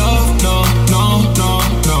afraid of love. No, no, no,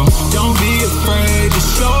 no. Don't be afraid to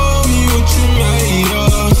show me what you made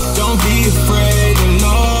of. Don't be afraid to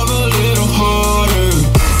love a little harder.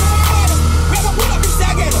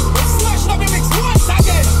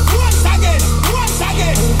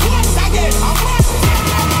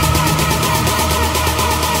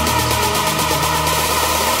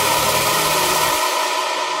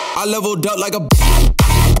 I leveled up like a.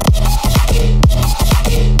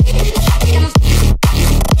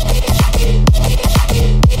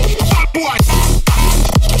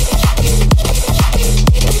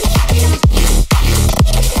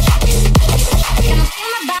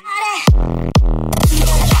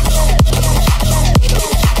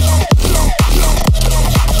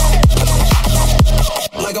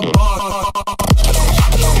 Like a bar.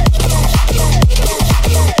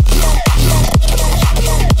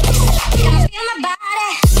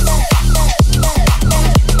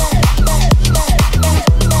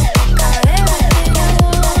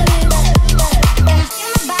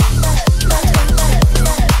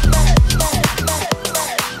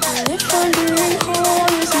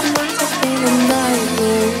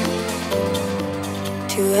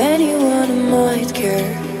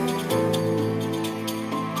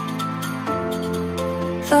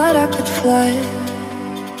 Thought I could fly,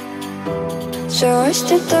 so I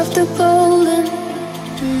stepped off the pole and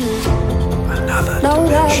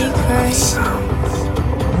nobody cried.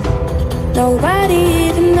 Nobody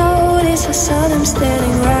even noticed. I saw them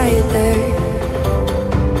standing right there.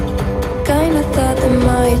 Kinda thought they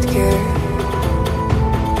might care.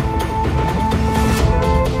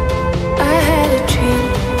 I had a dream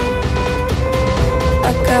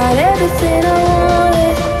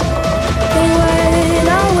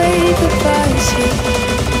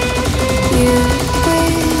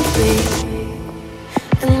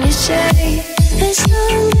As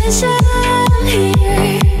long as I'm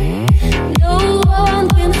here, no one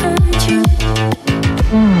can hurt you.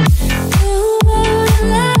 No one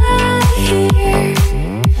lie here,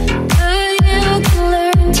 but you can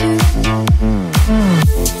learn to.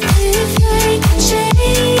 If I can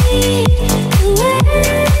change the way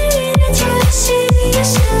that you see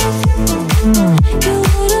yourself, you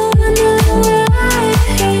wouldn't wonder why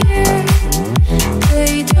here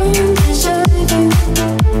they don't deserve you.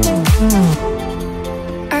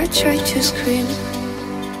 I tried to scream,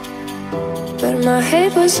 but my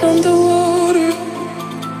head was underwater.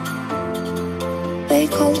 They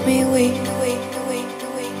called me weak,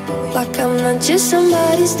 like I'm not just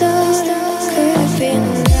somebody's daughter. Could have been a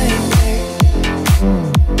nightmare,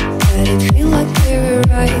 but it feels like we were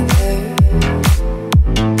right there.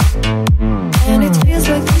 And it feels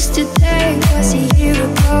like yesterday was a year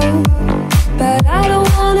ago, but I don't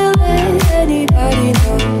wanna let anybody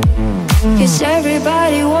know. 'Cause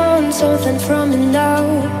everybody wants something from me now,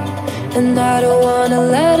 and I don't wanna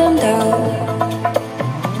let them down.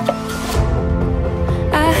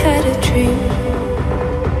 I had a dream,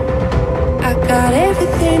 I got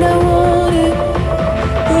everything I wanted,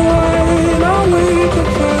 but when I wake up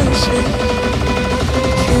I say,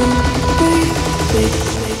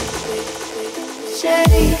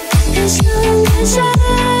 say, as long as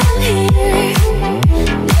I'm here,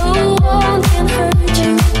 no one can hurt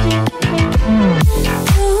you.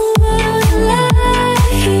 No one lie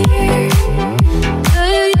here,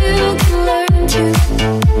 but you can learn to.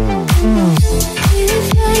 If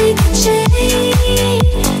I can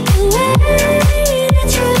change the way that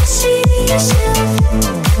you see yourself,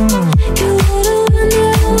 you wouldn't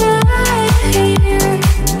wonder why here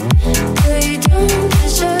they don't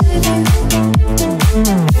deserve you.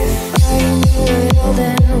 If I knew it all,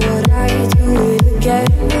 then would I do it again?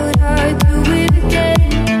 Would I do it again?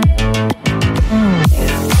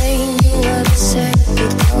 If they knew what I said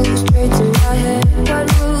would go straight to my head, what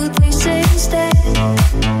would they say instead?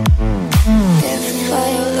 If I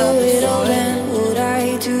knew it all, then would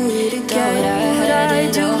I do it again? Would I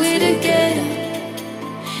do it again?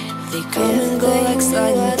 They come and go like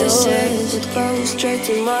sliding doors. Would go straight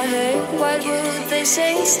to my head, what would they say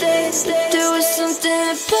instead? There was something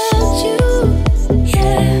about you,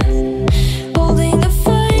 yeah, holding the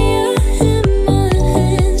fire in my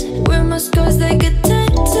hands, where my scars they get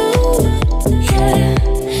tattooed, yeah.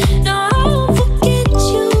 Now I won't forget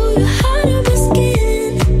you, your heart on my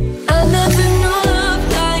skin. I never knew love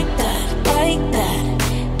like that,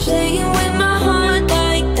 playing with my heart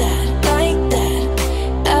like that,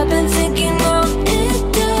 I've been thinking all it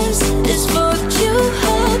does is fuck you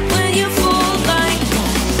up when you fall like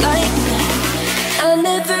that. I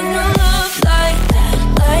never knew love like that,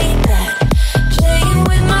 playing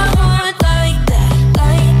with my heart like that,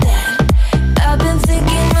 I've been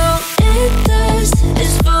thinking all it does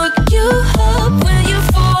is fuck you up when you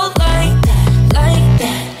fall like that.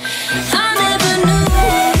 I never knew.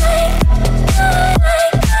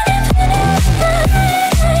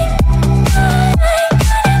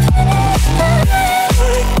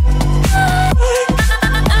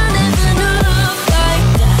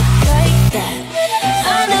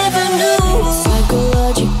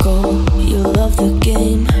 Psychological, you love the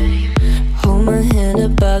game. Hold my hand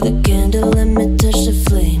above the candle, let me touch the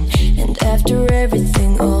flame. And after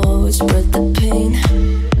everything, always spread the pain.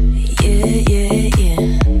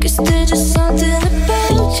 Yeah. 'Cause there's just something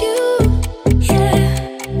about you, yeah,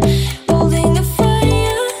 holding the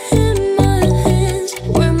fire in my hands,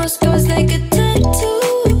 where my scars they get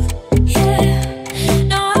tattooed, yeah.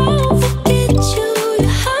 Now I won't forget you,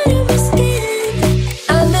 your heart on my skin.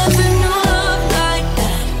 I never knew love like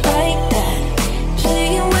that,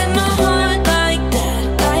 playing with my heart like that,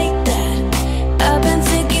 I've been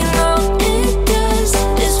thinking all it does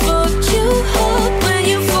is fuck you up when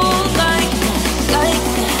you fall like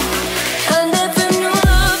that. I never knew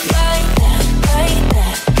love like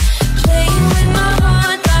that, playing with my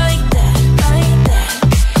heart like that,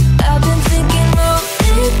 I've been thinking all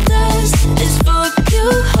it does is fuck you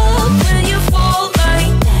up when you fall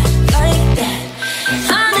like that.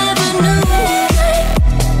 I never knew.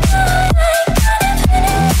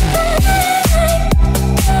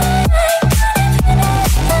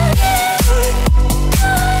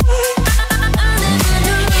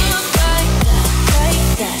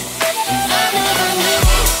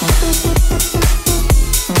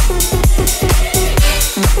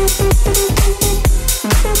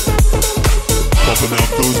 Pumping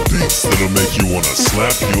out those beats that'll make you wanna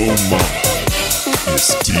slap your mama. It's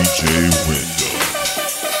DJ Window.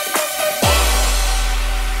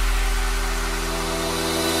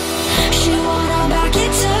 She wanna back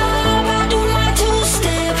it up, I do like to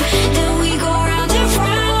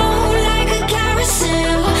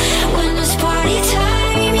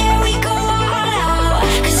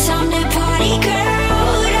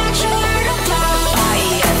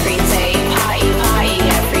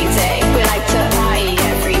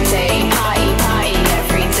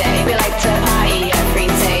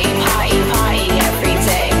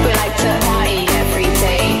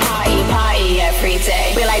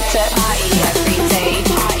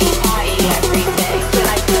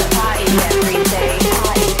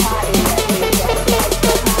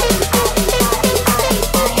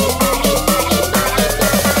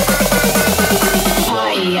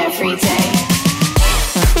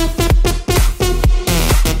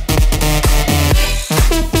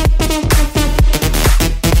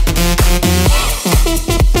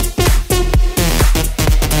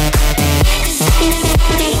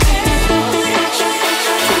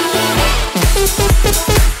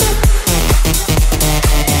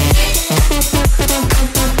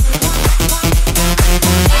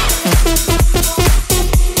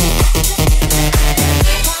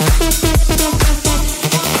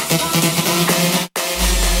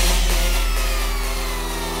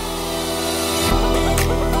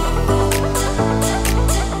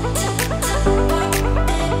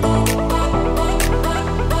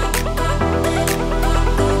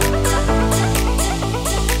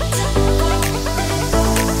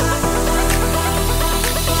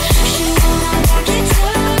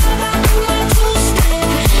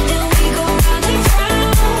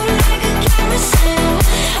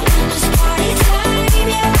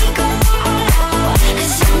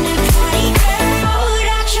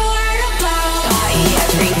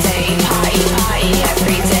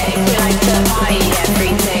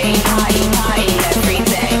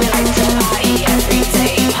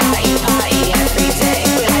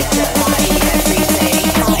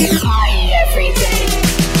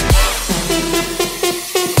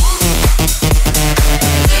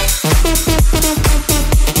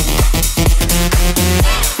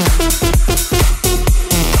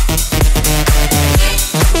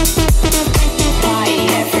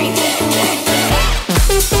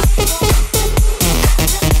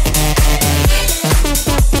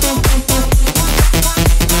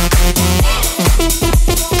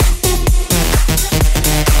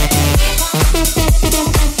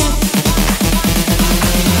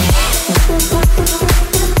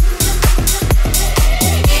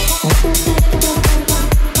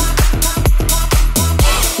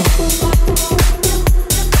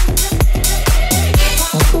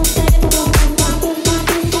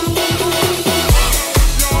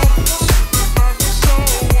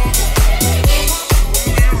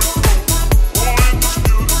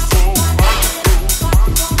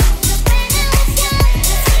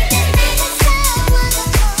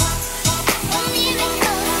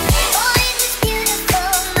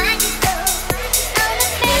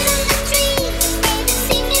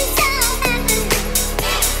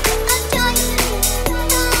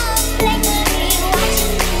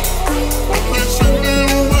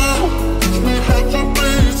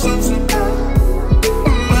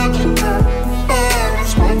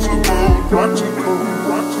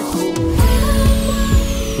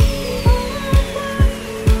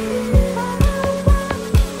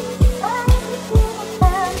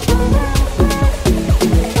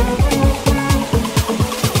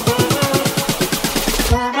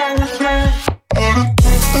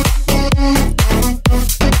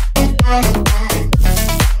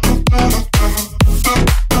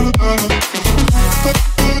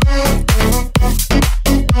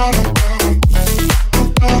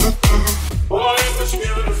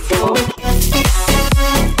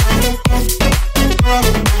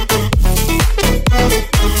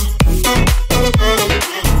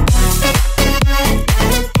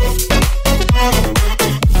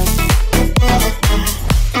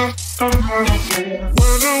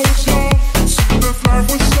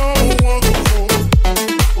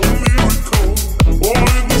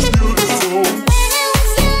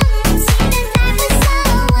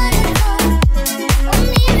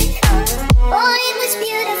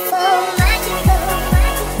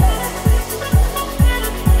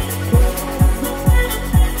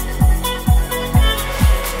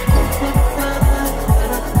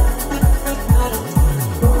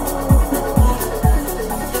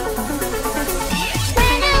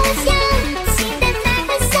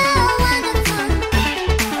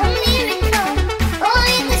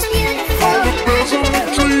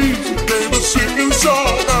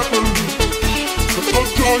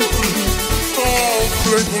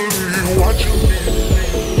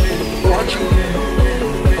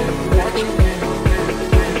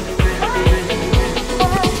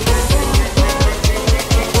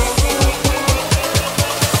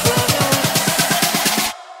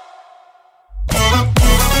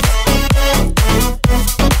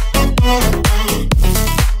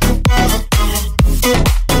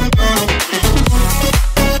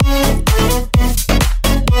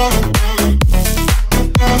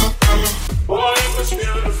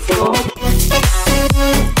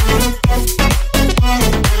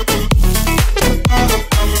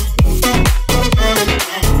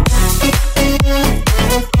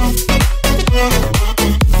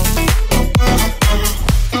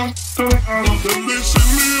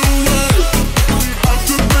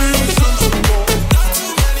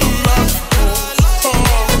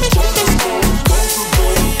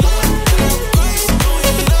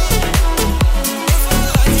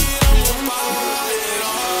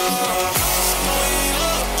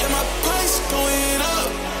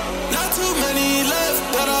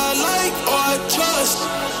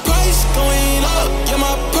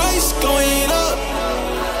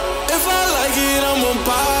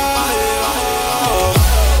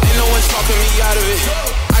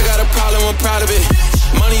proud of it.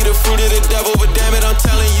 Money the fruit of the devil, but damn it, I'm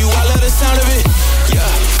telling you, I love the sound of it. Yeah,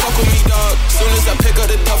 fuck with me, dog. Soon as I pick up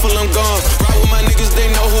the duffel, I'm gone. Ride with my niggas, they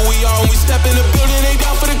know who we are. When we step in the building, they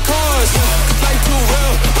down for the cause. Yeah, like too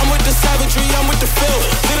real. I'm with the savagery, I'm with the feel.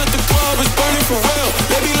 Lit up the club, it's burning for real.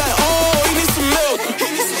 They be like, oh, he needs some milk.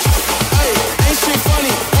 Hey, ain't shit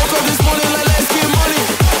funny. Woke up this morning like, let's get money.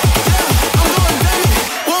 Yeah, I'm going damn it.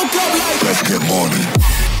 Woke up like, let's get money.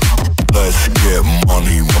 Let's get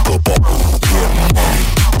money, motherfucker. Get money.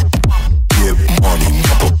 Get money,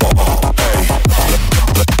 motherfucker. Hey,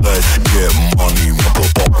 let's get money,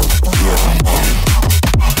 motherfucker. Get money.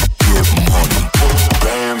 Get money.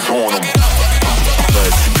 Bands on 'em.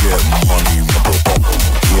 Let's get money, motherfucker.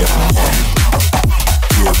 Get money.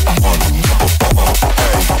 Get money, motherfucker.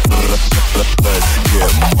 Hey, let's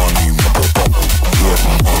get money, motherfucker. Get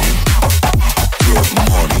money. Get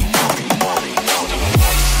money.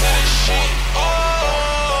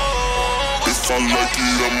 If I like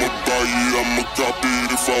it, I'ma buy it, I'ma cop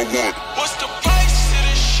it if I want. what's the price of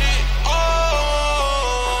this shit?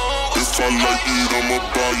 Oh. If I like it, I'ma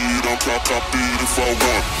buy it, I'll cop it if I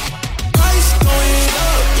want. Price going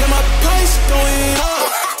up, yeah, my price going up.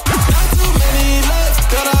 Not too many left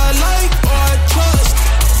that I like or I trust.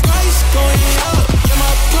 Price going up, yeah,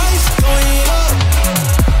 my price going up.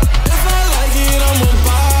 If I like it, I'ma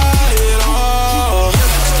buy it all.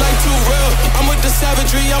 It's like too real. I'm with the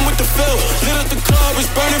savagery, I'm with the feel. Lit up the club, it's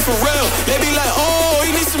burning for real. They be like, oh,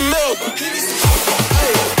 he needs some milk.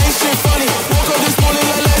 Hey, ain't shit funny. Woke up this morning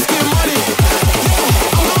like, let's get money.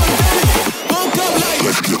 Yeah, I'm going damn it. Woke up like,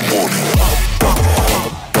 let's get money.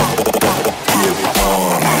 Get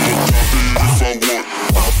money. If I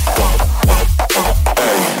want.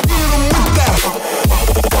 Hey, hit 'em with that.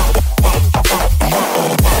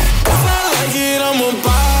 if I like it, I'ma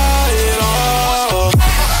buy it all.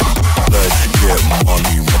 Let's get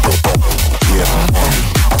money, motherfucker. Get money.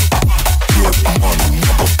 Get money,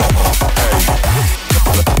 motherfucker. Hey,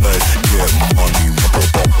 let's get money,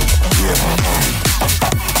 motherfucker. Get money.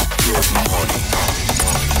 Get money.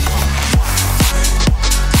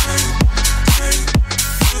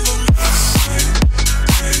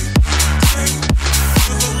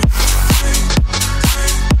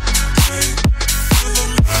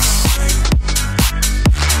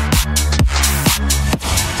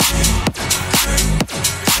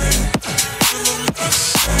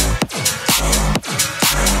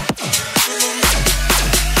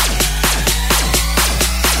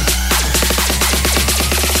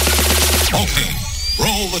 Okay,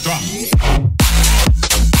 roll the drum.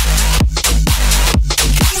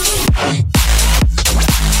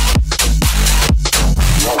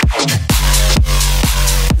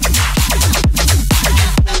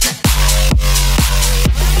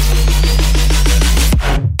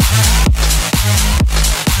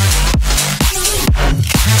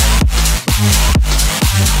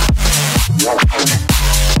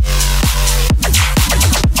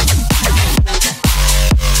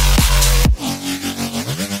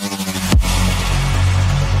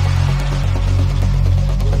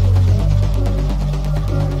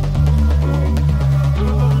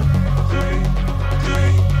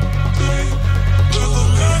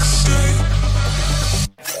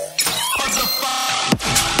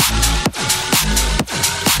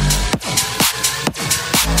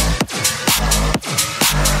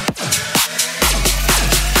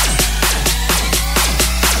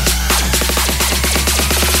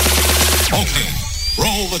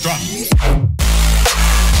 Roll the drum.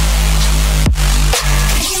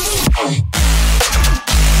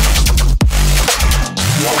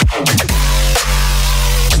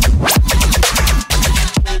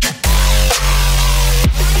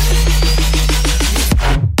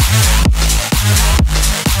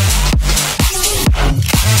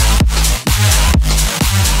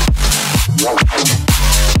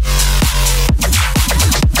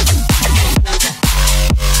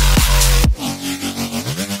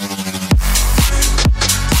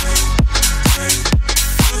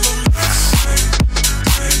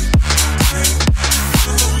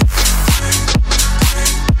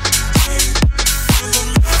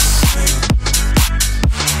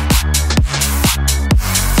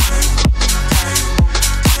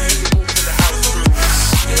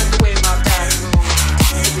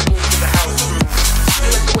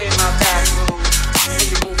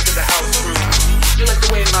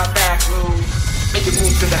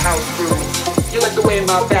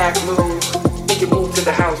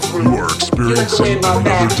 You are experiencing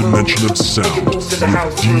another dimension of sound with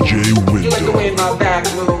DJ Window. You like the way my back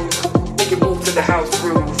moves, make it move to the house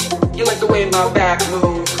groove. You like the way my back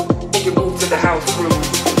moves, make it move to the house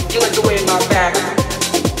groove. You like the way my back,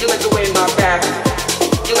 You like the way my back.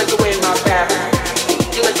 You like the way my back.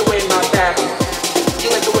 You like the way my back. You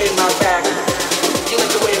like the way my back. You like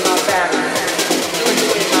the way my back. You like the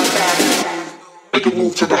way my back. Make a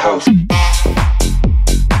move to the house. Make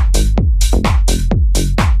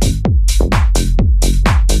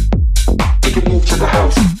a move to the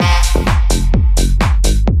house.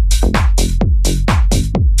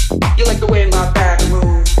 You like the way my back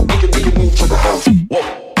move. Make a move to the house.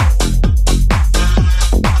 Whoa.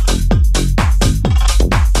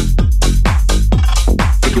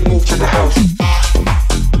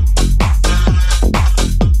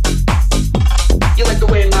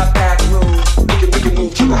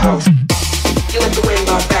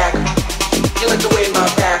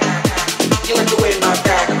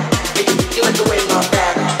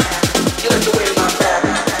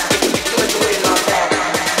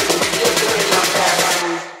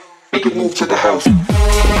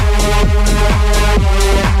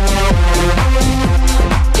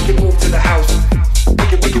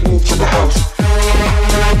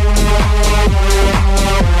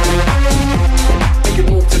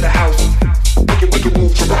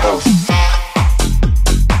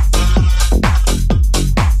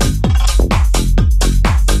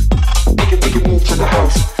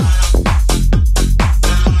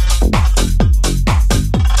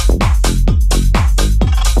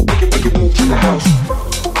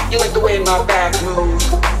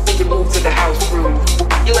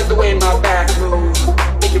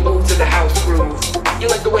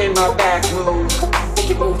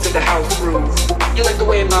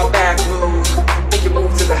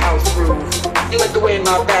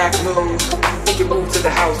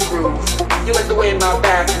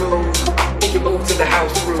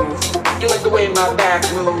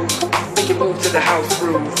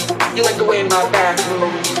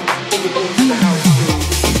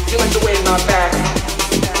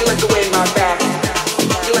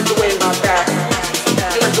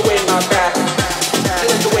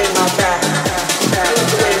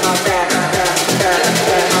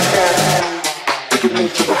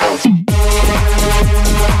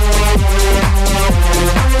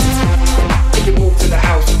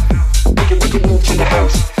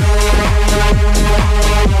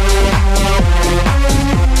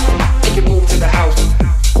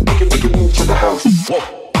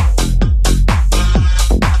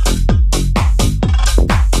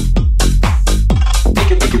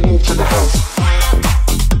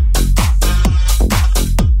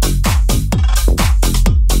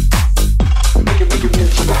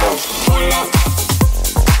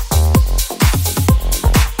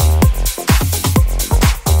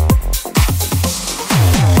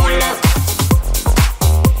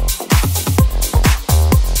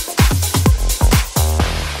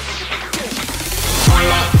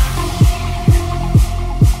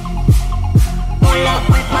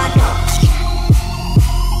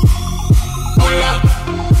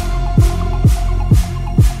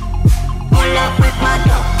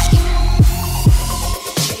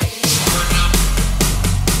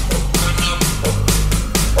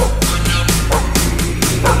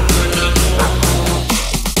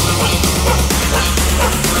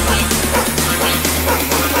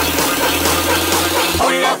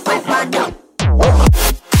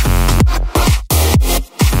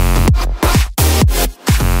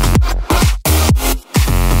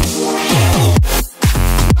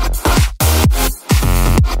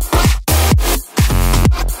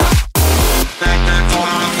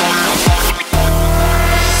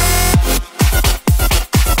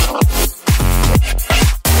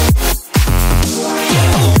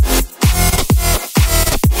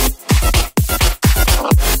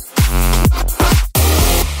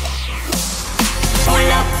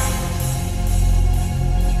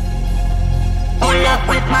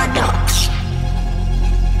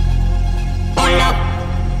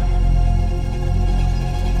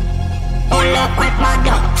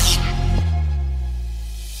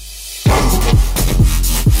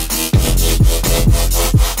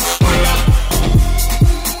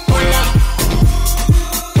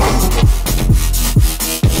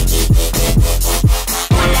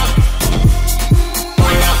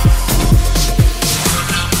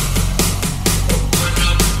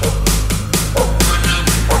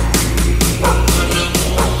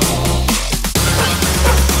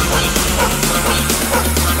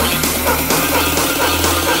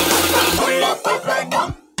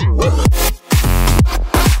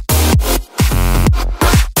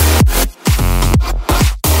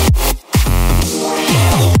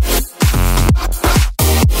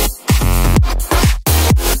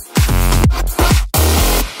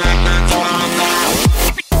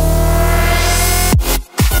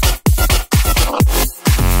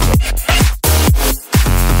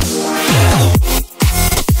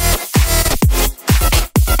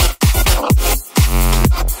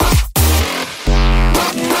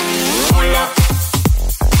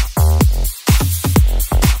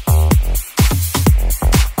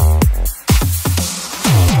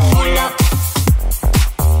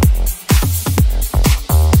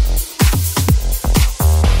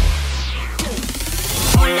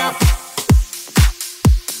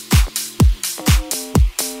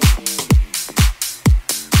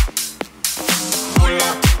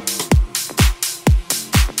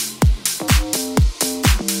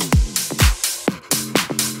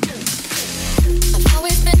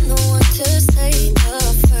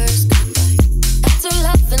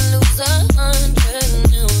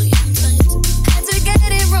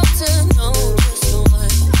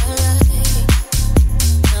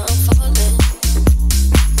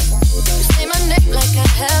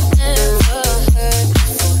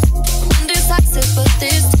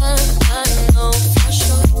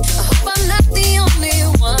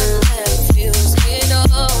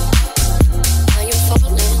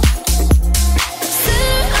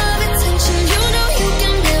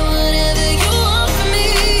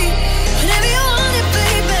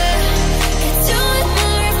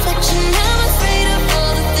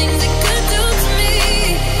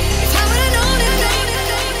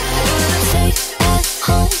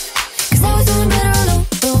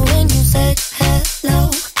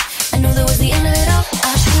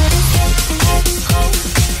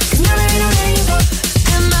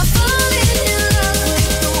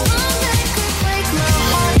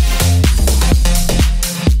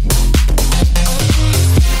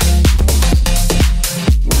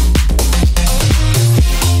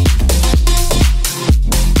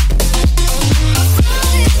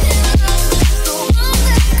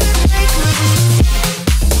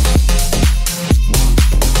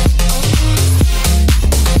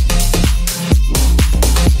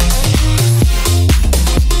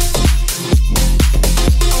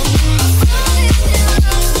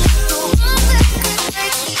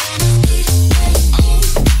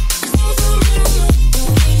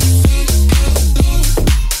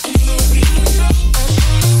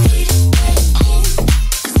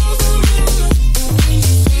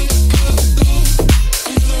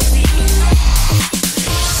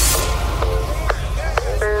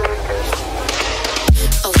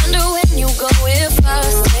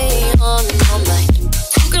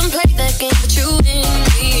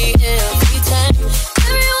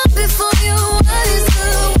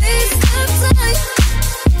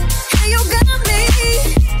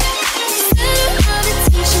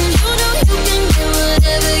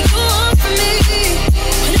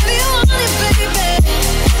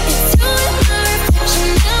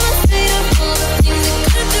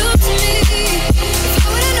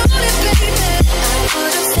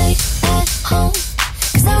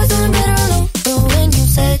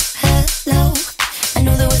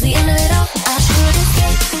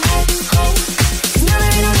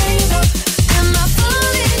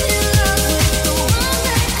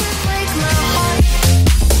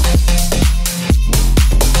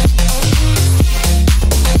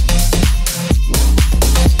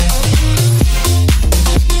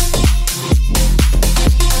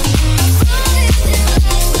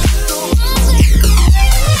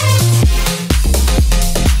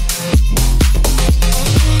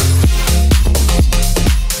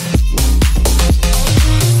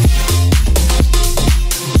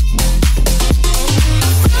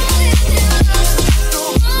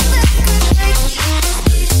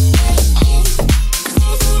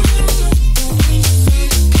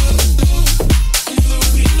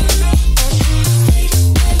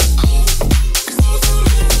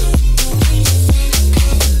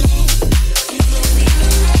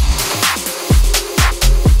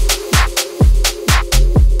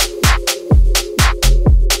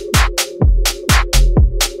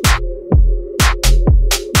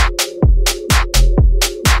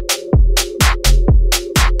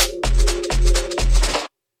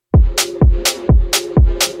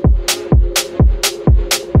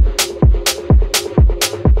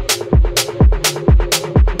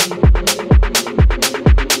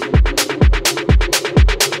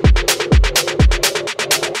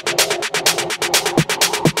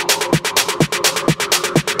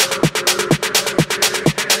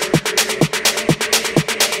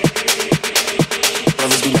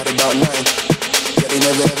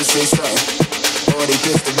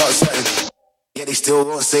 still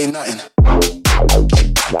won't say nothing.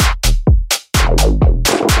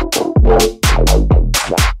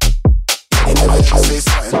 They never ever say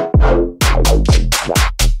something.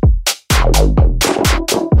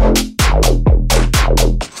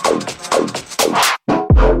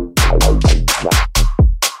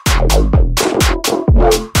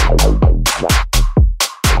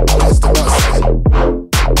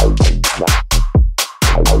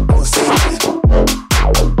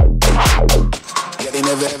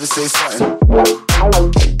 Say something.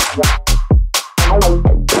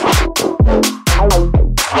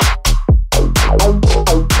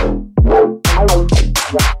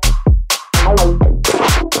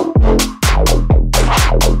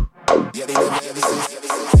 Yeah, they never ever say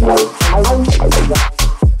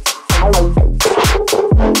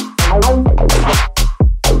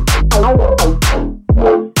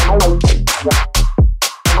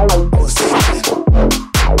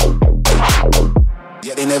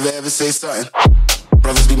Yeah, they never ever say something.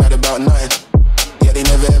 Brothers be mad about nothing. Yeah, they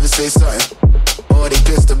never ever say something. Or they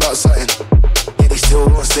pissed about something. Yeah, they still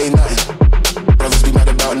won't say nothing. Brothers be mad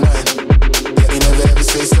about nothing. Yeah, they never ever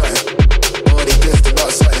say something. Or they pissed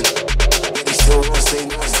about something. Yeah, they still won't say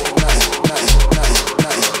nothing.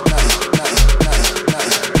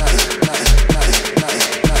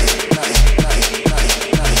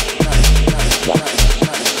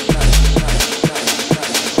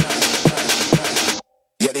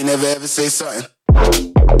 They never ever say something.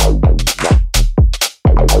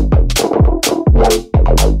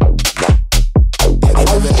 Yeah, they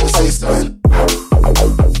never ever say something.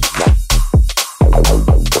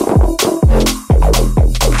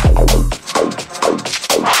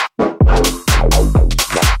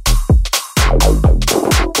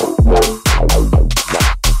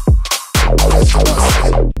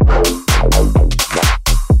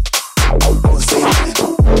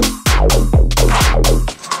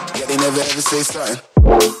 Say something.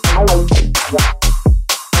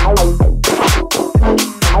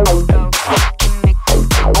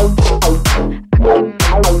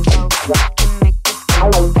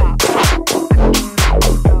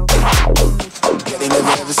 They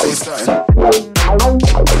never ever say something.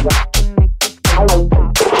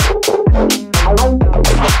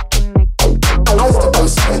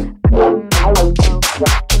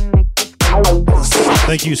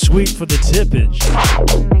 Thank you, Sweet, for the tippage.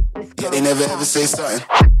 Yeah, they never ever say something.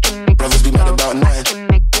 Brothers be mad about nothing.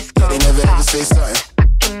 Yeah, they never ever say something.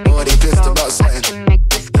 Or they pissed about something.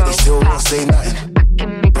 Yeah, they still won't say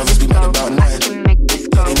nothing. Brothers be mad about nothing.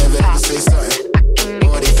 Yeah, they never ever say something.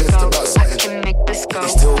 Or they pissed about something. Yeah, they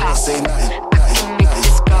still won't say nothing.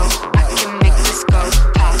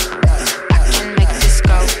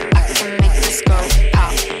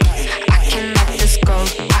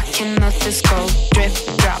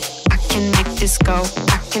 Go.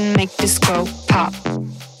 I can make this go pop.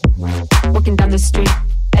 Walking down the street,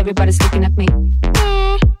 everybody's looking at me.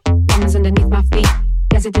 Diamonds underneath my feet,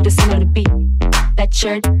 dancing to the sound of the beat. That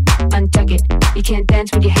shirt, untuck it. You can't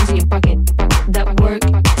dance with your hands in your pocket. That work,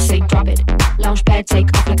 say drop it. Lounge pad, take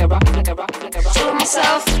off like a rocket, like a rocket, like a rocket. Feeling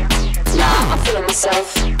myself, nah, I'm feeling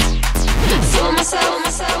myself. Feeling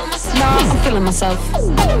myself, nah, I'm feeling myself. I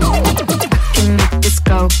can make this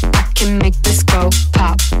go. I can make this go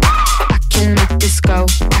pop. I can make this go.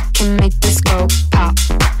 I can make this go pop.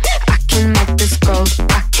 I can make this go.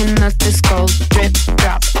 I can make this go drip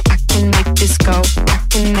drop. I can make this go. I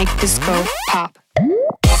can make this go pop.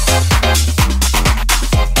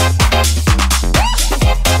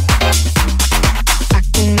 I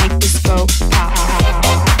can make this go pop.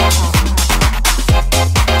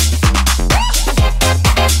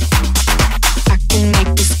 I can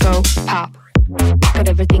make this go pop. Got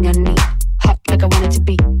everything I need. Hot like I want it to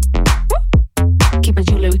be. Keep my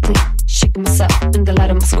jewelry clean. Shaking myself in the light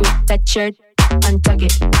of my screw. That shirt, untuck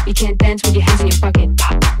it. You can't dance with your hands in your pocket.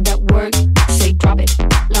 That work, say drop it.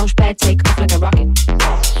 Lounge pad, take off like a rocket.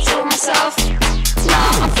 Feeling myself,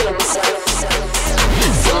 nah, I'm feeling myself.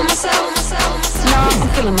 Feeling myself, nah, I'm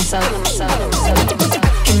feeling myself. I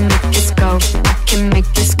can make this go. I can make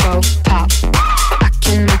this go pop. I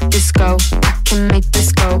can make this go. I can make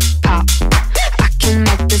this go pop. I can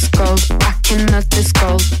make this go. I can make this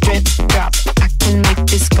go drip drop. I can make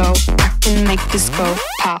this go. I can make this go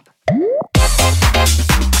pop.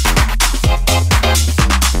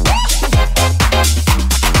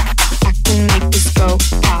 I can make this go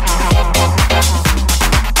pop.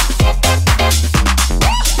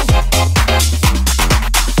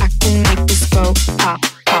 I can make this go pop,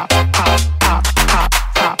 pop, pop, pop, pop, pop, pop,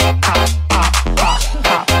 pop, pop, pop,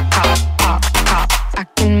 pop, pop, pop. I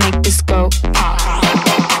can make this go pop.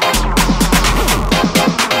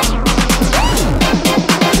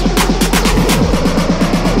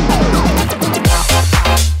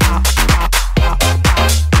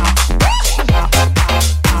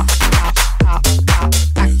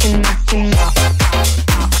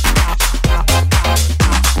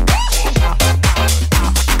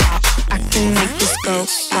 and make this go out.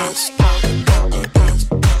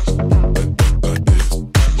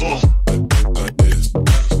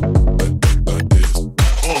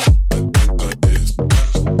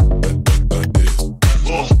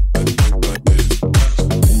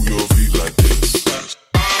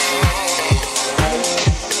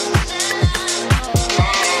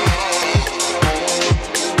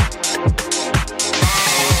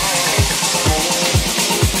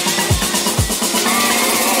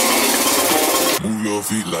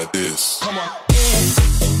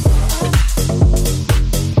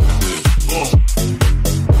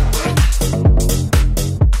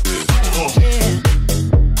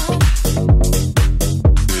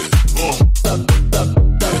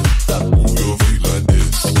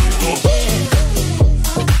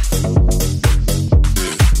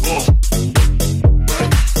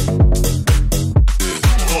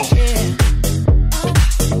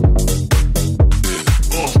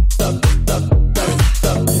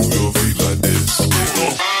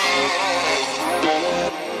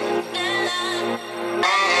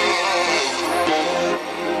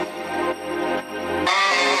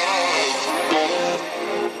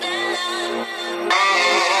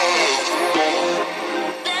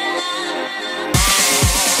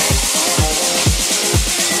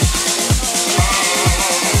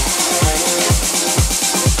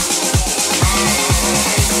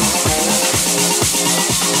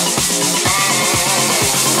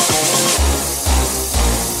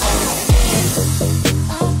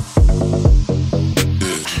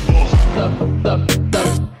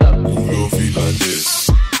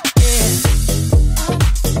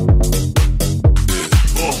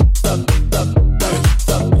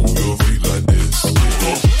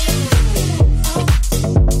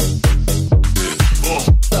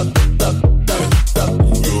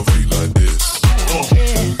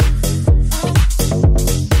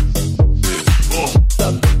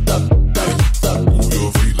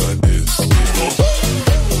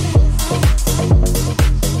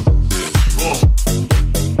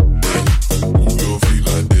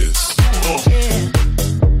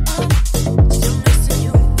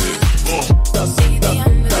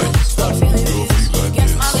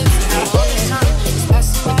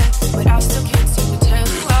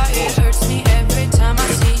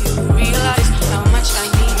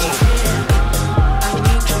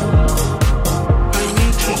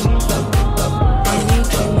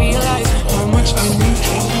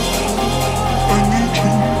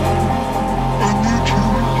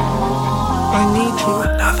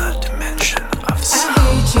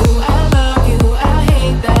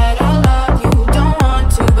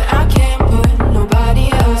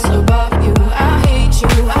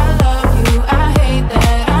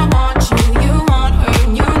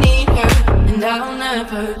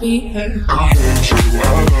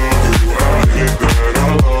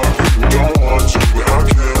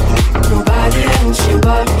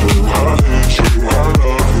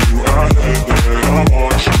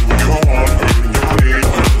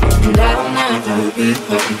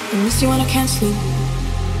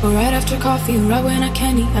 Coffee, right when I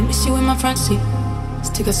can eat. I miss you in my front seat.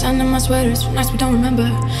 Stick a sand in my sweaters for nights we don't remember.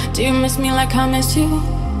 Do you miss me like I miss you?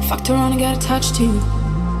 Fucked around and got attached to you.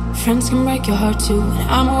 Friends can break your heart too, and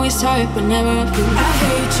I'm always tired but never of you. I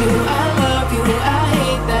hate you, I love you, I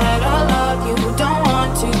hate that I love you. Don't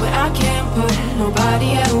want to, but I can't put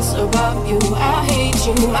nobody else above you. I hate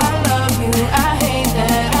you, I love you, I hate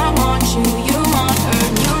that I want you. You want her,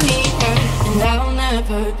 you need her, and I'll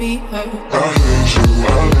never be her. I hate you,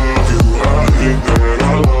 I love you, I hate that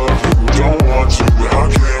I love you. Don't want to, but I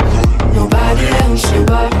can't put nobody else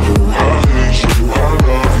above you. I hate you, I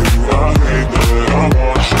love you, I hate that I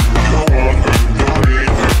want you. You want her, you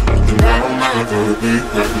need her, and I'll never be her.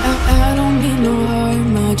 I don't mean no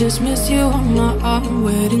harm, I just miss you on my arm.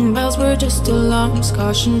 Wedding bells were just alarms,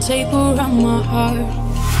 caution tape around my heart.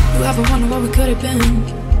 You ever wonder what we could have been?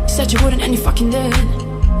 You said you wouldn't and you fucking did.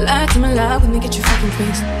 Lied to me loud when they get you fucking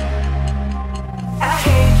pissed. I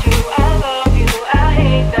hate you, I love you, I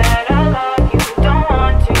hate that I love you. Don't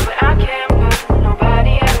want to, but I can't put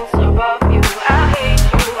nobody else above you. I hate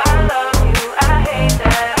you, I love you, I hate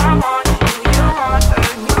that I want you. You want her,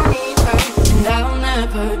 you need her, and I'll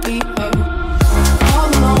never be her. All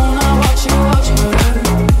alone I watch her,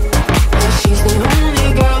 yeah, she's the only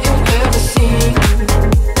girl you'll ever see.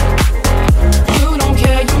 You don't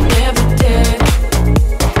care, you never did.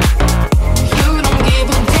 You don't give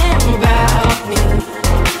a damn.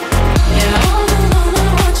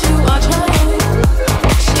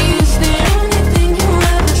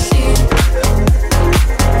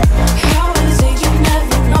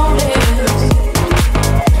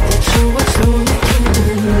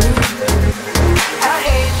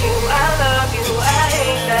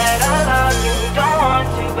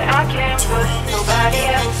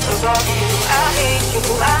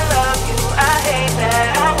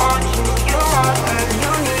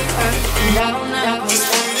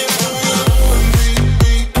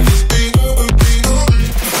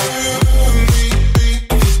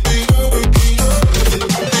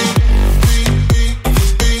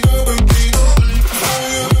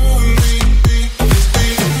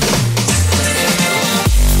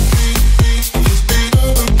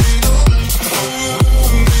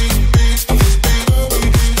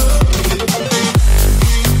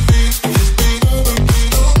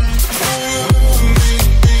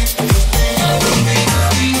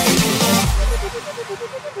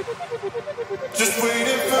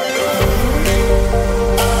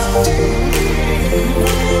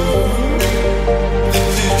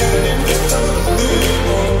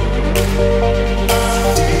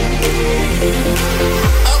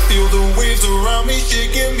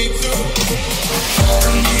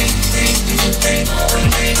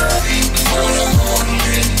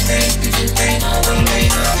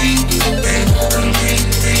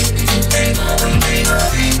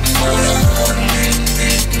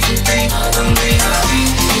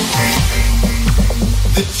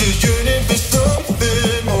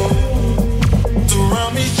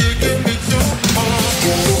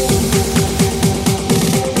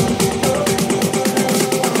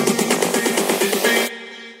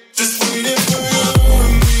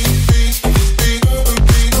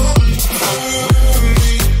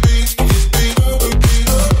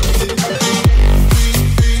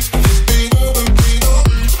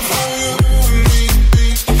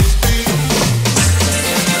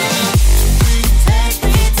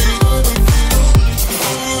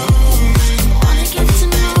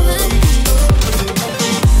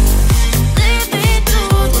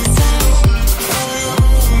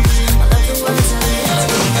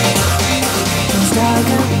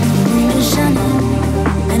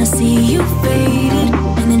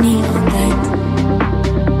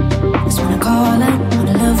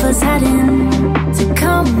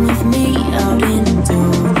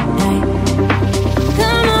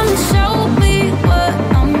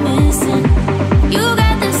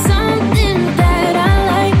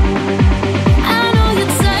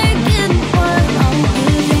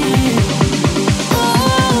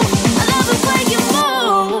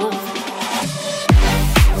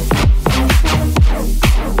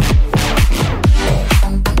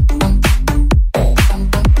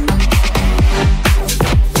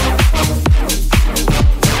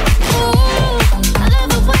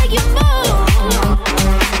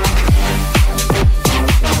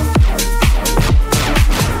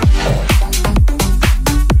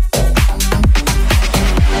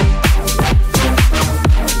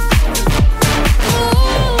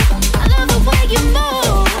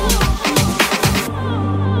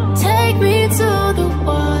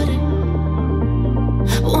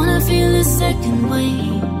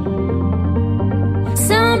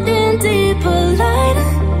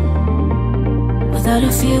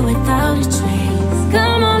 feel without a trace.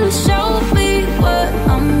 Come on and show me what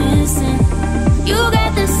I'm missing. You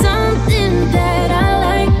got this something that I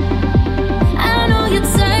like. I know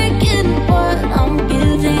you're taking what I'm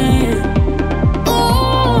giving.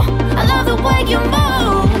 Ooh, I love the way you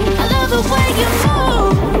move. I love the way you move.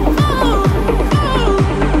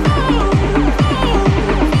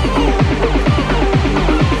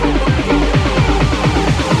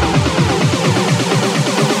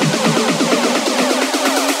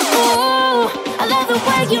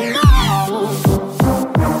 You know.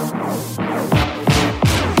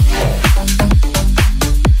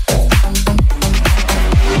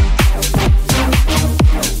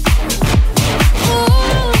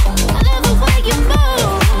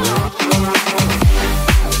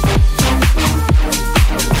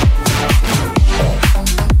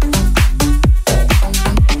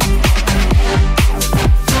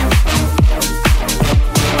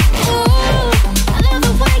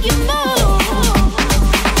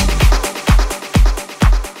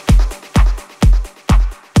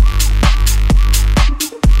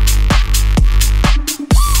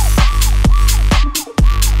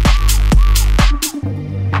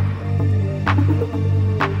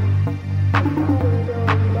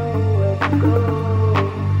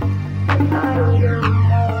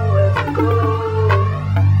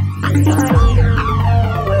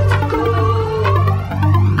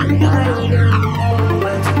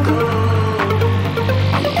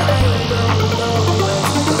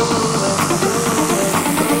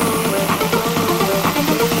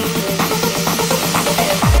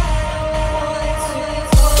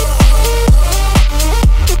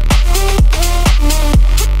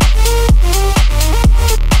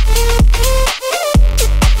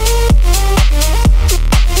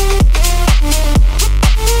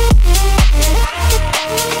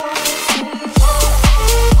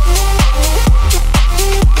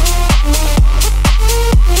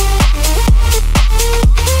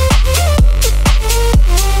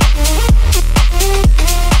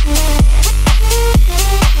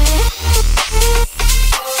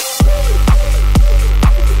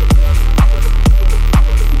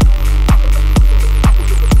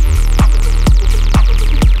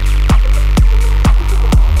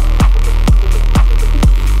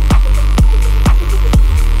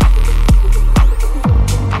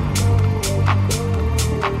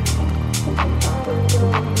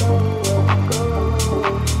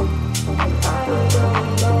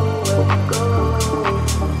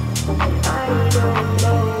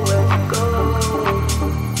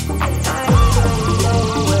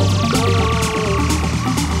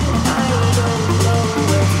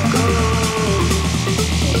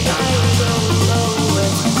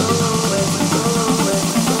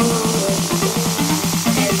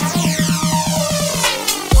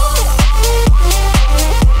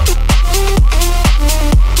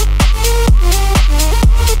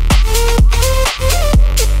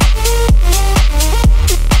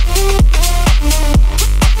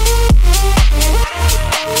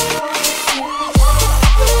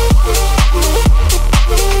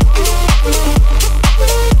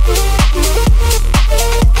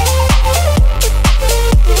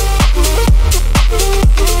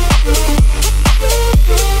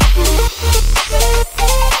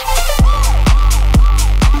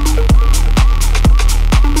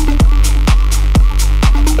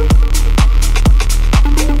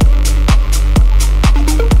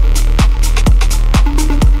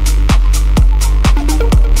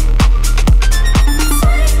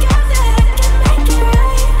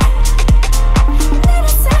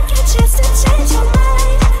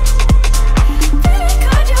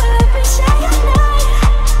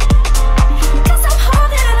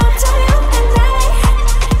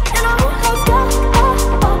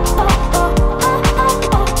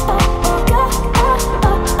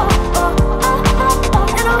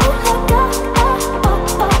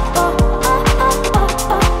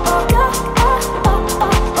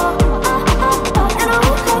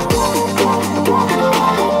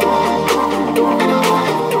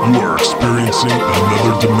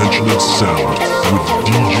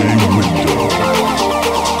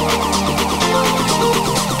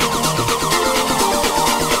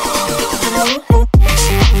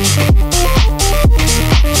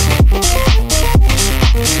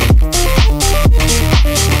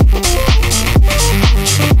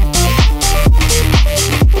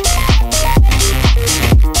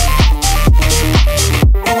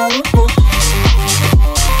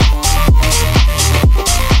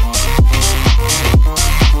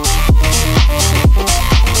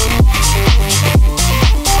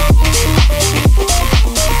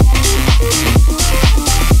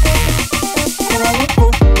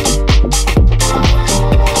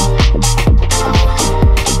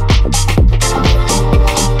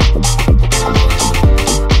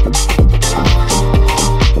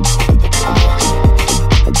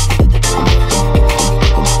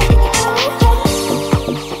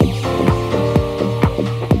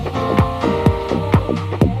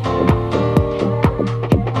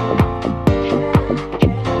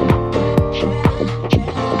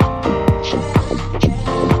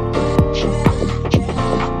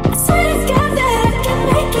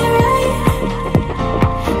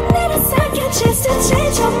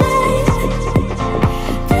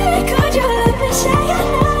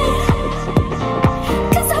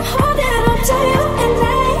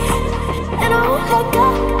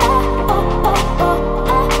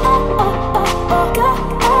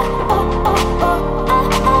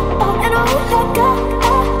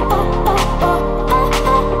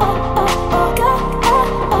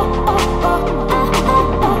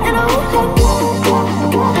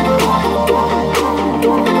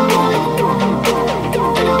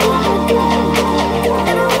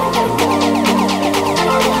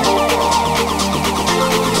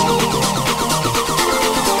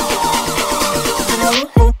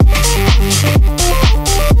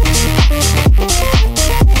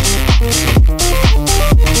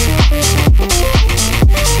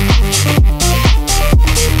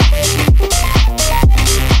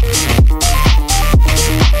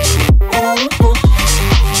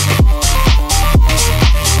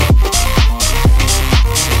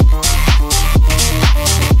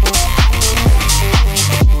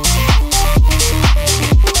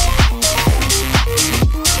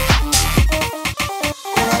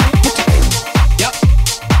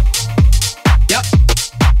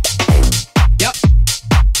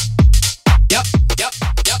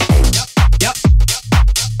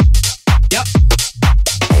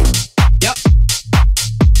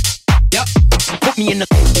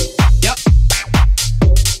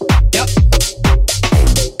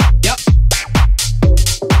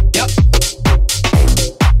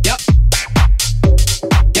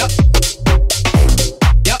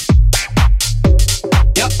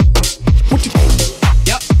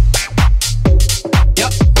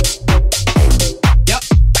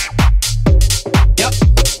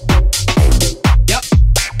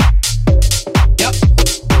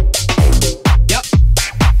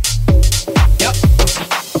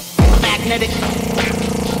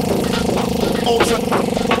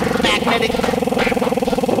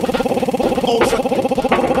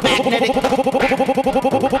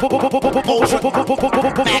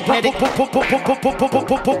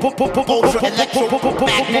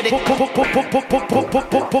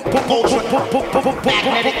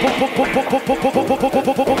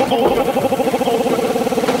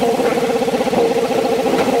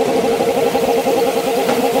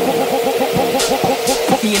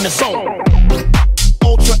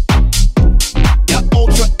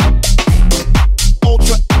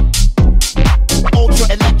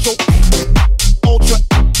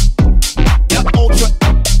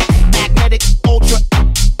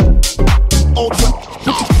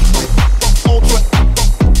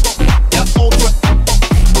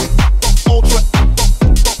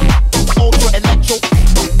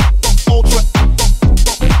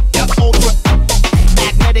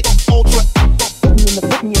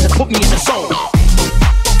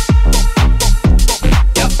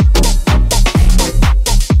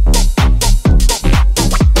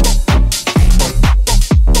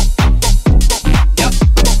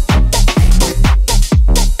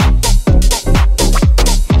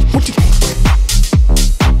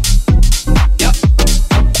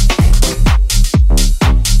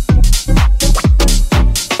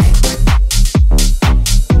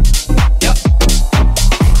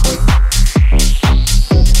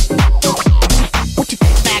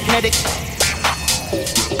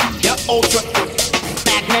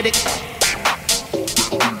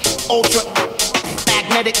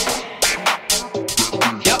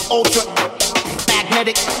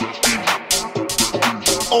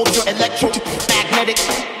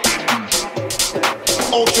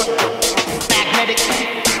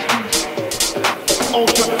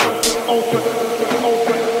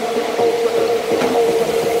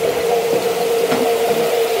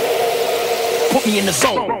 Put me in the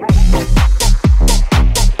zone.